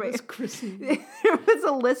 Who's Chrissy? There was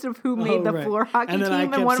a list of who made the right. floor hockey And then team, I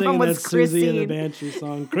kept and one of them singing was that Susie and the Christine. Banshee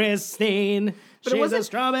song. Christine, But it she's a wasn't-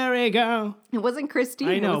 strawberry girl. It wasn't Christine.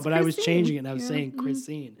 I it know, was but I was Christine. changing it. And I was saying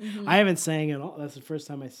Christine. I haven't sang at all. That's the first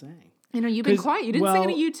time I sang. You know, you've been quiet. You didn't sing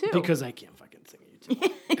it at you too. Because I can't fucking sing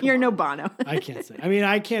at U2. You're no Bono. I can't sing. I mean,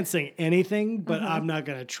 I can't sing anything, but I'm not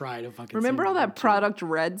gonna try to fucking. Remember sing all that U2. Product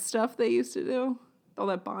Red stuff they used to do? All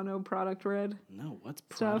that Bono Product Red No, what's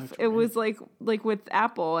stuff. product? It was like with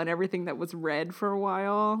Apple and everything that was red for a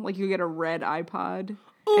while. Like you get a red iPod. and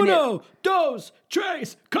Uno, dos,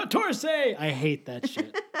 tres, catorce. I hate that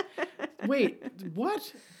shit. Wait,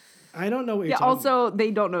 what? I don't know what you're Yeah. talking about. Also,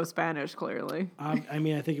 they don't know Spanish. Clearly, I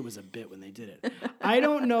mean, I think it was a bit when they did it. I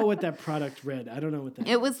don't know what that product read. I don't know what that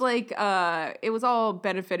it was like it was all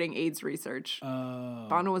benefiting AIDS research.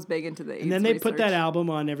 Bono was big into the AIDS. And then they research. put that album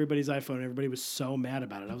on everybody's iPhone. Everybody was so mad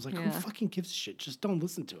about it. I was like, Yeah. who fucking gives a shit? Just don't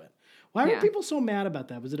listen to it. Why were Yeah. people so mad about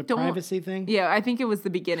that? Was it a privacy thing? Yeah, I think it was the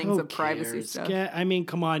beginnings Who of privacy cares? stuff. I mean,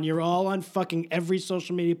 come on. You're all on fucking every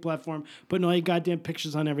social media platform, putting all your goddamn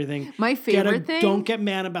pictures on everything. My favorite thing- Don't get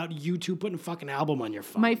mad about YouTube putting a fucking album on your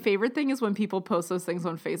phone. My favorite thing is when people post those things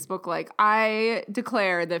on Facebook, like, I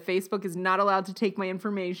declare that Facebook is not allowed to take my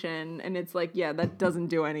information. And it's like, yeah, that doesn't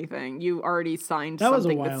do anything. You already signed That was a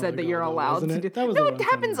something that while said that ago, you're though, allowed wasn't to it? do. That was No, a it long time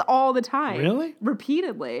happens ago. all the time. Really?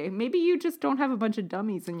 Repeatedly. Maybe you just don't have a bunch of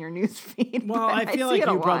dummies in your news feed. Well, but I feel see like it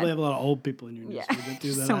a you lot. probably have a lot of old people in your news Yeah. feed that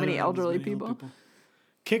do that. So I many don't have as elderly many old people.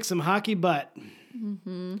 Kick some hockey butt. I want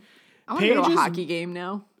to go to a Pages- hockey game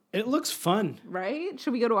now. It looks fun. Right?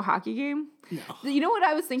 Should we go to a hockey game? No. You know what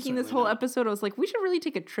I was thinking this Certainly whole not. episode? I was like, we should really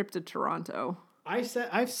take a trip to Toronto. I've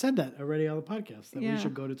said that already on the podcast that we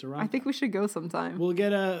should go to Toronto. I think we should go sometime. We'll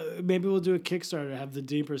get maybe we'll do a Kickstarter. Have the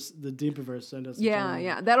Deeperverse send us.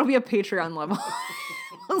 Yeah. That'll be a Patreon level.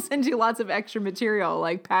 We'll send you lots of extra material,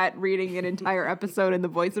 like Pat reading an entire episode in the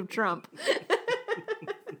voice of Trump.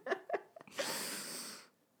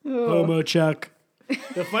 Homo Chuck.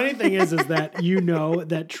 The funny thing is that you know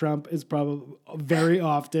that Trump is probably very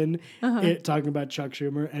often talking about Chuck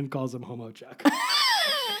Schumer and calls him Homo Chuck.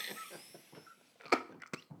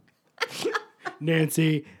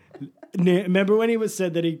 Nancy. Remember when he was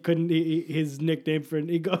said that he couldn't, his nickname for,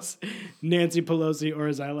 he goes, Nancy Pelosi, or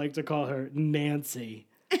as I like to call her, Nancy.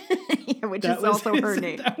 Yeah, which That is was also his- her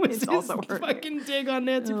name. That was It's his also her name. fucking dig on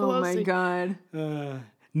Nancy Oh Pelosi. my God.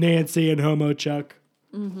 Nancy and Homo Chuck.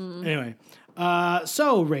 Mm-hmm. Anyway,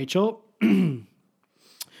 so Rachel,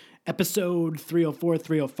 episode 304,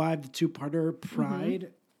 305, the two-parter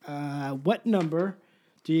Pride. What number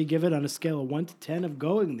do you give it on a scale of 1 to 10 of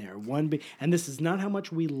going there? And this is not how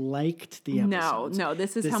much we liked the episodes. No,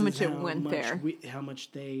 this is how much it went much there. how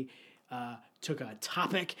much they took a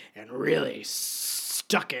topic and really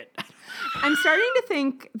stuck it. I'm starting to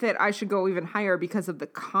think that I should go even higher because of the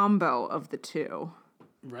combo of the two.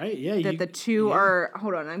 Right? Yeah. That the two are.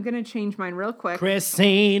 Hold on, I'm going to change mine real quick.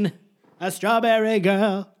 Christine, a strawberry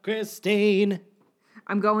girl. Christine.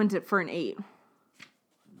 I'm going for an 8.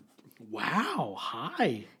 Wow.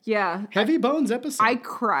 Hi. Yeah. Heavy Bones episode. I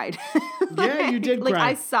cried. Yeah, you did like cry.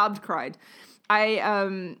 I sobbed, cried.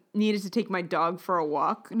 I needed to take my dog for a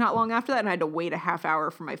walk not long after that, and I had to wait a half hour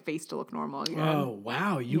for my face to look normal again. Oh,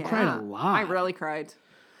 wow. You cried a lot. I really cried.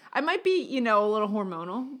 I might be, a little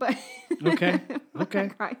hormonal, but Okay. I Okay.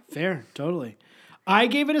 cried. Fair. Totally. I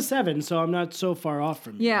gave it a 7, so I'm not so far off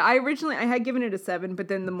from you. Yeah, I had given it a 7, but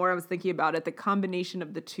then the more I was thinking about it, the combination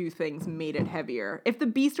of the two things made it heavier. If the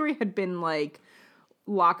B story had been like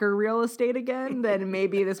locker real estate again, then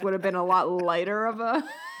maybe this would have been a lot lighter of a.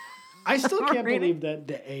 I still can't Rating. believe that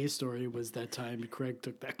the A story was that time Craig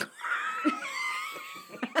took that car.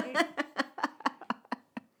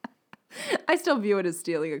 I still view it as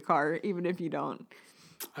stealing a car, even if you don't.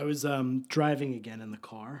 I was driving again in the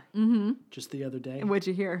car just the other day, What'd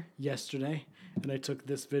you hear? yesterday, and I took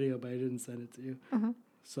this video, but I didn't send it to you.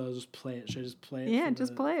 So I'll just play it. Should I just play it? Yeah, for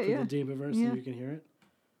just the- play it, for yeah. the Deeperverse, Yeah. so you can hear it.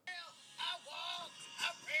 I walk,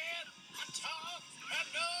 I ran, I talk, I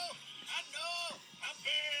know, I've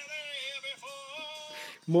been here before.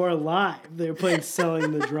 More live. They were playing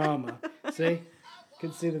Selling the Drama. See?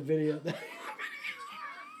 Can see the video.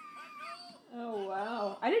 Oh,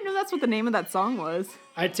 wow. I didn't know that's what the name of that song was.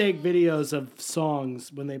 I take videos of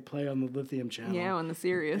songs when they play on the Lithium channel. Yeah, on the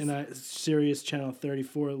Sirius. And Sirius channel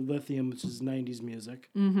 34, Lithium, which is 90s music.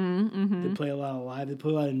 They play a lot of live. They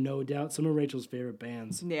play a lot of No Doubt. Some of Rachel's favorite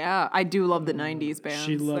bands. Yeah, I do love the 90s bands.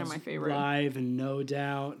 She They're loves my favorite. live and No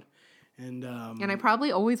Doubt. And And I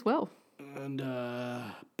probably always will.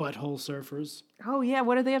 Butthole Surfers. Oh, yeah.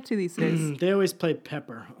 What are they up to these days? They always play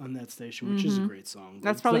Pepper on that station, which is a great song.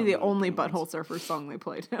 That's It's probably not the one of only the ones. Butthole Surfer song they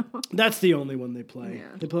play too. That's the only one they play.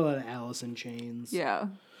 Yeah. They play a lot of Alice in Chains. Yeah.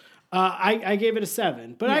 I gave it a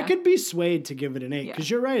 7, but I Yeah. could be swayed to give it an 8 Yeah. because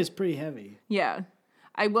you're right, it's pretty heavy. Yeah.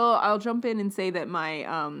 I'll jump in and say that my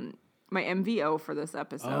my MVO for this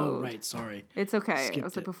episode. Oh, right, sorry. It's okay. I Skipped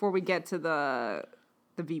was like, it. before we get to the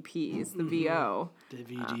VPs, the VO, The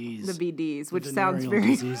VDs. the VDs, which Venereal sounds very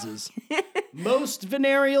diseases. Most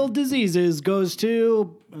venereal diseases goes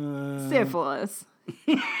to syphilis.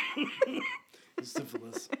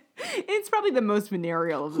 syphilis. It's probably the most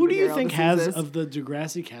venereal of the Who do you venereal think diseases. has of the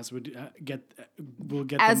Degrassi cast will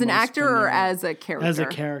get as the an most actor or venereal- as a character? as a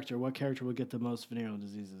character? What character will get the most venereal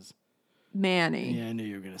diseases? Manny. Yeah, I knew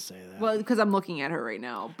you were gonna say that. Well, because I'm looking at her right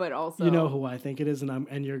now, but also you know who I think it is,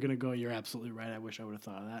 and you're gonna go. You're absolutely right. I wish I would have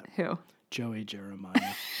thought of that. who? Joey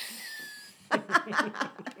Jeremiah.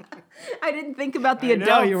 I didn't think about the I adults.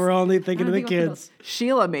 know you were only I thinking don't of the think about kids. adults.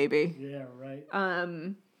 Sheila, maybe. Yeah, right.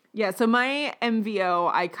 Yeah, so my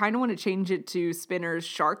MVO, I kind of want to change it to Spinner's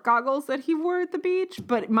shark goggles that he wore at the beach,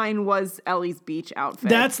 but mine was Ellie's beach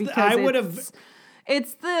outfit. I would have.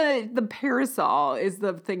 It's the parasol is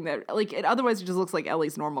the thing that, like, it otherwise it just looks like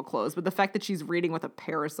Ellie's normal clothes, but the fact that she's reading with a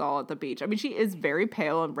parasol at the beach. I mean, she is very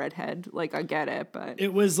pale and redhead. Like, I get it, but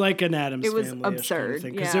It was like an Addams it was Family-ish kind of absurd,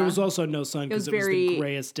 thing, because yeah. there was also no sun because it was the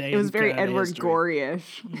grayest day. It was in very Canada Edward history.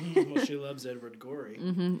 Gorey-ish, Well, she loves Edward Gorey.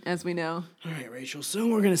 as we know. All right, Rachel. So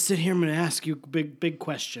we're gonna sit here. I'm gonna ask you a big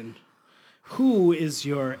question. Who is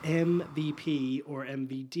your MVP or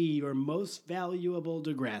MVD or most valuable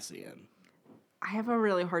Degrassian? I have a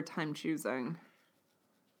really hard time choosing.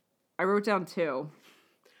 I wrote down 2.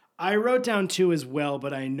 I wrote down 2 as well,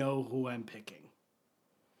 but I know who I'm picking.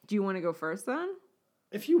 Do you want to go first then?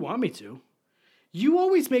 If you want me to. You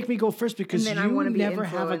always make me go first because And then I you wanna be never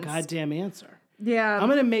have a influenced. goddamn answer. Yeah. I'm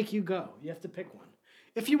going to make you go. You have to pick one.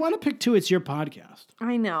 If you want to pick 2, it's your podcast.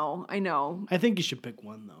 I know. I think you should pick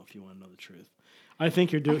 1, though, if you want to know the truth. I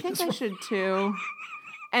think you're doing I think this I wrong. should too.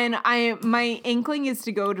 And my inkling is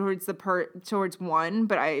to go towards towards 1,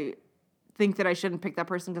 but I think that I shouldn't pick that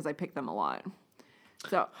person because I pick them a lot.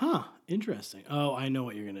 So Huh, interesting. Oh, I know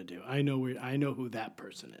what you're going to do. I know who that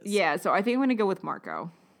person is. yeah, so I think I'm gonna go with Marco.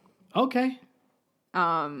 Okay.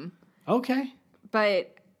 Okay.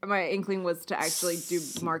 But my inkling was to actually do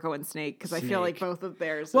Marco and Snake because I feel like Snake. both of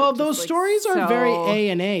theirs. Well, are just, those like, stories are so- very A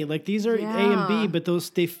and A. Like these are A and B, Yeah. but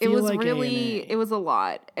they It feel was like really, A and A. it was a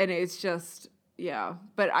lot, and it's just yeah.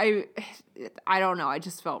 But I don't know. I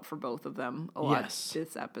just felt for both of them a lot Yes.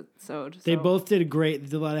 this episode. They so- both did great. They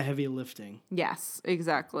did a lot of heavy lifting. Yes,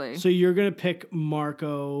 exactly. So you're gonna pick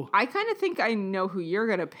Marco. I kind of think I know who you're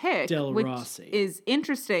going to pick, Del which Rossi. is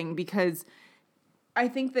interesting because I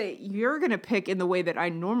think that you're going to pick in the way that I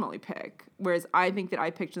normally pick, whereas I think that I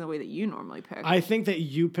picked in the way that you normally pick. I think that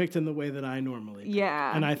you picked in the way that I normally pick.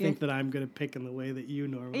 Yeah, And I yeah. think that I'm gonna pick in the way that you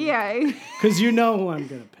normally yeah, Because you know who I'm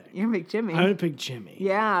gonna pick. you're going to pick Jimmy. I'm gonna pick Jimmy.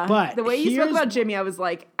 Yeah. But the way you spoke here's- about Jimmy, I was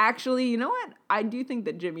like, actually, you know what? I do think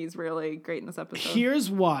that Jimmy's really great in this episode. Here's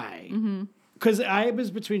why. Mm-hmm. Because I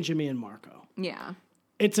was between Jimmy and Marco. Yeah.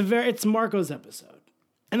 It's Marco's episode.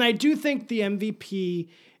 And I do think the MVP,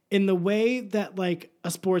 in the way that, like,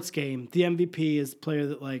 a sports game, the MVP is player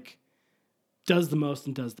that, like, does the most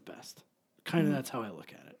and does the best. Kind of that's how I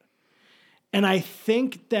look at it. And I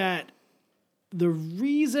think that the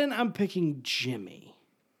reason I'm picking Jimmy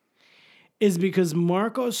is because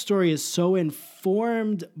Marco's story is so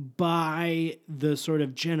informed by the sort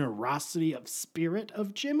of generosity of spirit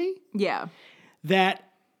of Jimmy Yeah.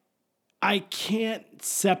 that I can't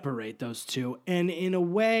separate those two. And in a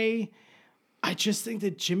way, I just think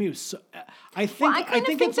that Jimmy was so. I think I kinda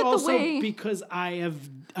think it's that the also way- because I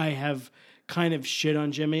have kind of shit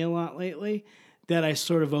on Jimmy a lot lately that I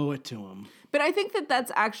sort of owe it to him. But I think that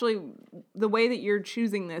that's actually the way that you're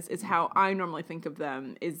choosing this is how I normally think of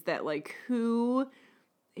them is that like who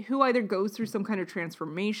either goes through some kind of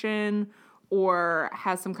transformation or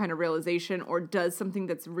has some kind of realization or does something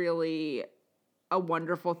that's really a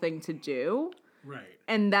wonderful thing to do. Right.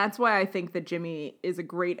 And that's why I think that Jimmy is a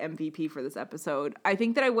great MVP for this episode. I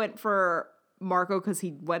think that I went for Marco because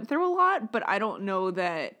he went through a lot, but I don't know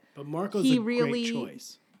that. But Marco's He a really- great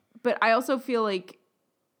choice. But I also feel like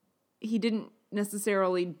he didn't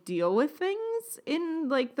necessarily deal with things in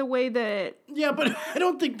like the way that. Yeah, but I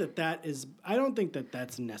don't think that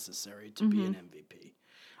that's necessary to be an MVP.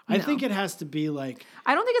 I think it has to be like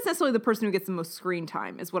I don't think it's necessarily the person who gets the most screen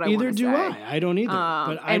time is what I want either to do say. I. I don't either.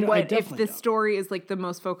 But I And I what if definitely the don't. story is like the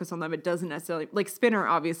most focused on them? It doesn't necessarily like Spinner,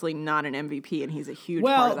 obviously not an MVP, and he's a huge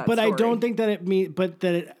part Well, of that but I story. don't think that it mean, but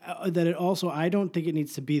that it also I don't think it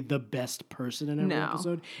needs to be the best person in every No.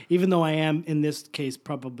 episode. Even though I am in this case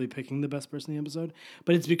probably picking the best person in the episode,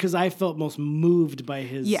 but it's because I felt most moved by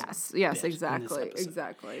his Yes, bit in this exactly, episode.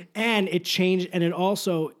 exactly. And it changed, and it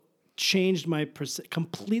also changed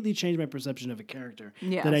completely changed my perception of a character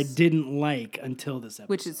that I Yes. didn't like until this episode.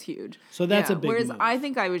 Which is huge. So that's a big Whereas move. I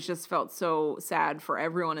think I was just felt so sad for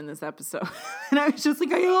everyone in this episode, and I was just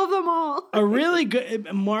like, I love them all. a really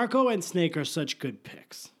good Marco and Snake are such good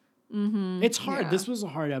picks. Mm-hmm. It's hard. Yeah. This was a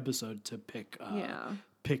hard episode to pick.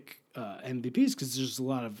 Pick MVPs because there's a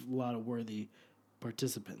lot of worthy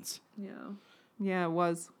participants. Yeah, it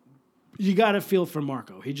was. You got to feel for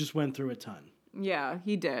Marco. He just went through a ton, Yeah,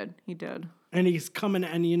 he did. He did. and he's coming.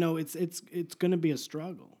 And you know, it's going to be a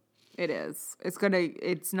struggle. It is.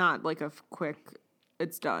 It's not like a quick,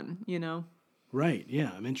 it's done, you know? Right?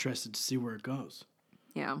 Yeah, I'm interested to see where it goes.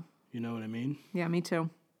 Yeah. You know what I mean? Yeah, me too.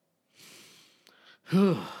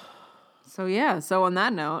 So on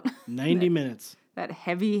that note, 90 minutes. that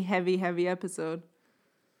heavy, heavy, heavy episode.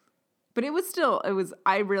 But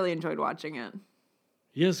I really enjoyed watching it.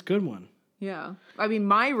 Yes, good one. Yeah. I mean,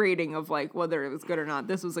 my rating of like whether it was good or not,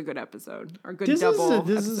 this was a good episode. Or good This double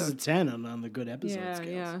is episode. a 10 on the good episode Yeah,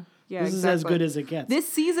 scales. yeah. This is as good as it gets. This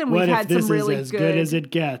season What we've if had this some really is as good as it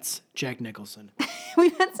gets? Jack Nicholson.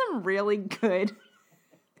 We've had some really good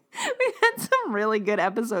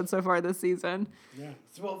episodes so far this season. Yeah.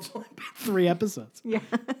 Well, it's only been 3 episodes. Yeah.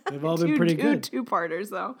 They've all been pretty good. Two-parters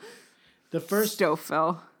though. The first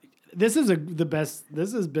Stofel. This is the best.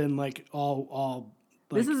 This has been like all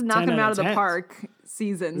like This is 10 knocking them out of the 10s. park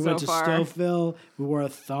season We so went to far. Stouffville. We wore a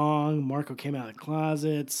thong. Marco came out of the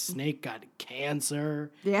closet. Snake got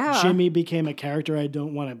cancer. Yeah. Jimmy became a character I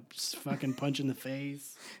don't want to fucking punch in the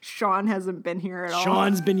face. Sean hasn't been here at all.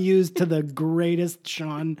 Sean's been used to the greatest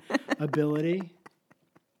Sean ability.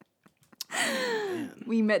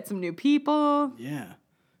 We met some new people Yeah.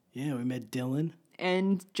 Yeah, we met Dylan.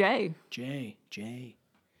 and Jay. Jay.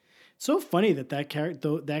 It's so funny that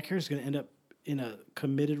character's going to end up in a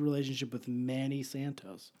committed relationship with Manny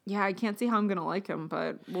Santos. Yeah, I can't see how I'm gonna like him,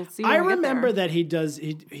 but we'll see. I when we get remember there.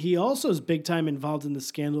 that he also is big time involved in the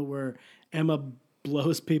scandal where Emma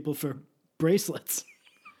blows people for bracelets.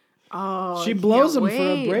 Oh, She I blows can't them for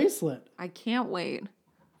a wait. bracelet, I can't wait.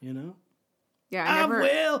 you know? Yeah,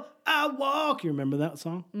 I walk. You remember that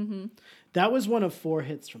song? Mm-hmm. That was one of 4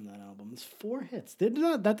 hits from that album. It's 4 hits.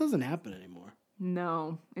 That doesn't happen anymore.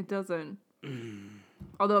 No, it doesn't.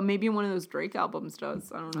 Although maybe one of those Drake albums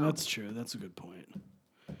does. I don't know. That's true. That's a good point.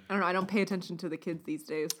 I don't know. I don't pay attention to the kids these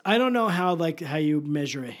days. I don't know how you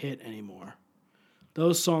measure a hit anymore.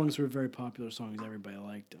 Those songs were very popular songs. Everybody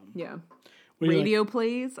liked them. Yeah. What do you Radio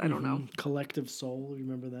plays. I don't know. like? Collective Soul. You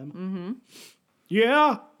remember them? Mm-hmm.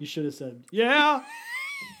 Yeah. You should have said, yeah.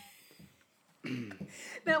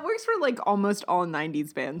 That works for like almost all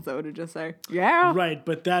 90s bands, though, to just say, yeah. Right,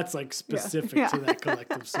 but that's like specific Yeah. to that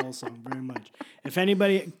Collective Soul song very much. If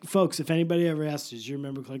anybody ever asks you, do you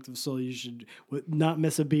remember Collective Soul, you should not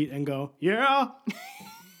miss a beat and go, yeah.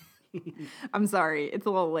 I'm sorry. It's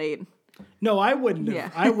a little late. No, I wouldn't have.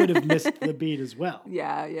 Yeah. I would have missed the beat as well.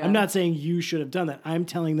 Yeah. I'm not saying you should have done that. I'm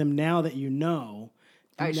telling them now that you know,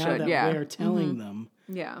 I now should, that yeah. we're telling them,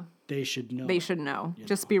 Yeah. they should know. They should know.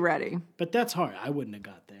 Just be ready. But that's hard. I wouldn't have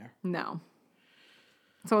got there. No.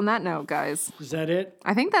 So on that note, guys, Is that it?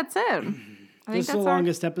 I think that's it. I think This is that's the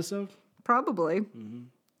longest episode? Probably.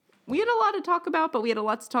 We had a lot to talk about, but we had a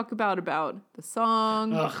lot to talk about the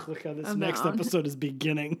song. Ugh, look how this next Amount. episode is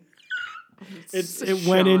beginning. It Sean.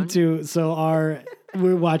 went into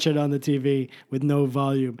we watch it on the TV with no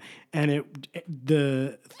volume, and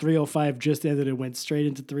the 305 just ended and went straight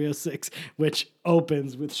into 306, which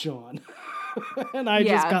opens with Sean, and I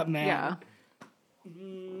just got mad. Yeah.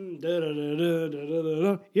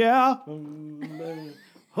 Yeah.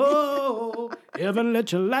 Oh, heaven,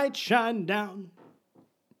 let your light shine down.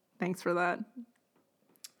 Thanks for that.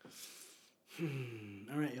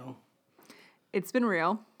 All right, y'all. It's been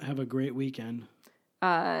real. Have a great weekend.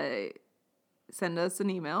 Send us an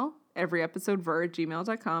email.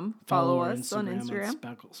 everyepisodever@gmail.com. Follow our us on Instagram.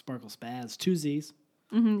 at Sparkle Spaz. 2 Z's.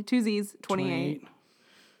 2 Z's, 28.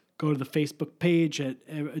 Go to the Facebook page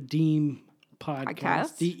at Deem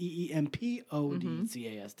Podcast. Podcast.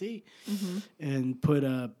 DEEMPODCAST. And put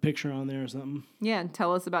a picture on there or something. Yeah, and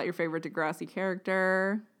tell us about your favorite Degrassi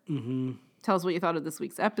character. Tell us what you thought of this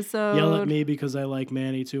week's episode. Yell at me because I like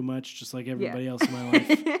Manny too much, just like everybody else in my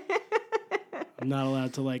life. I'm not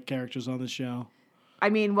allowed to like characters on the show. I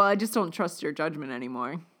mean, well, I just don't trust your judgment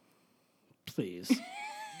anymore. Please.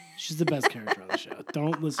 She's the best character on the show.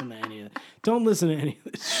 Don't listen to any of it. Don't listen to any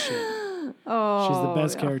of this shit. Oh, She's the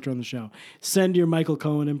best character on the show. Send your Michael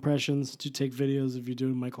Cohen impressions to take videos if you're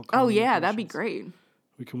doing Michael Cohen. Oh, yeah, that'd be impressions. great.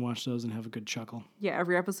 We can watch those and have a good chuckle. Yeah,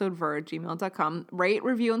 everyepisodever@gmail.com. Rate,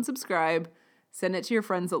 review, and subscribe. Send it to your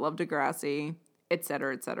friends that love Degrassi, et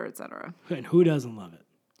cetera, et cetera, et cetera. And who doesn't love it?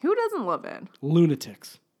 Who doesn't love it?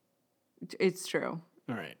 Lunatics. It's true.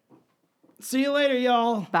 All right. See you later,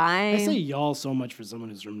 y'all. Bye. I say y'all so much for someone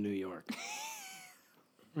who's from New York.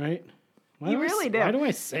 Right? You really do. Why do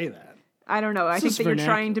I say that? I don't know. I think is that you're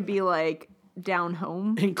vernacular. trying to be like down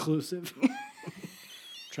home. Inclusive.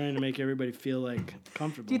 Trying to make everybody feel like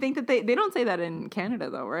comfortable. Do you think that they don't say that in Canada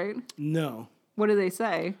though, right? No. What do they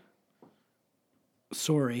say?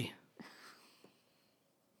 Sorry.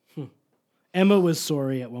 Emma was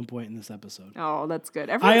sorry at one point in this episode. Oh, that's good.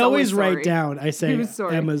 I Everyone's always write sorry. down, I say, Who's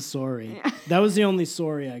sorry? Emma's sorry. That was the only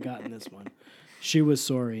sorry I got in this one. She was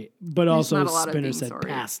sorry. But There's also not a lot of Spinner being said sorry.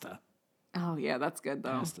 pasta. Oh yeah, that's good though.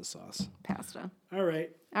 Pasta sauce. Pasta. All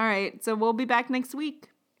right. All right, so we'll be back next week.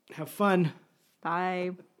 Have fun.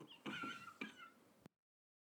 Bye.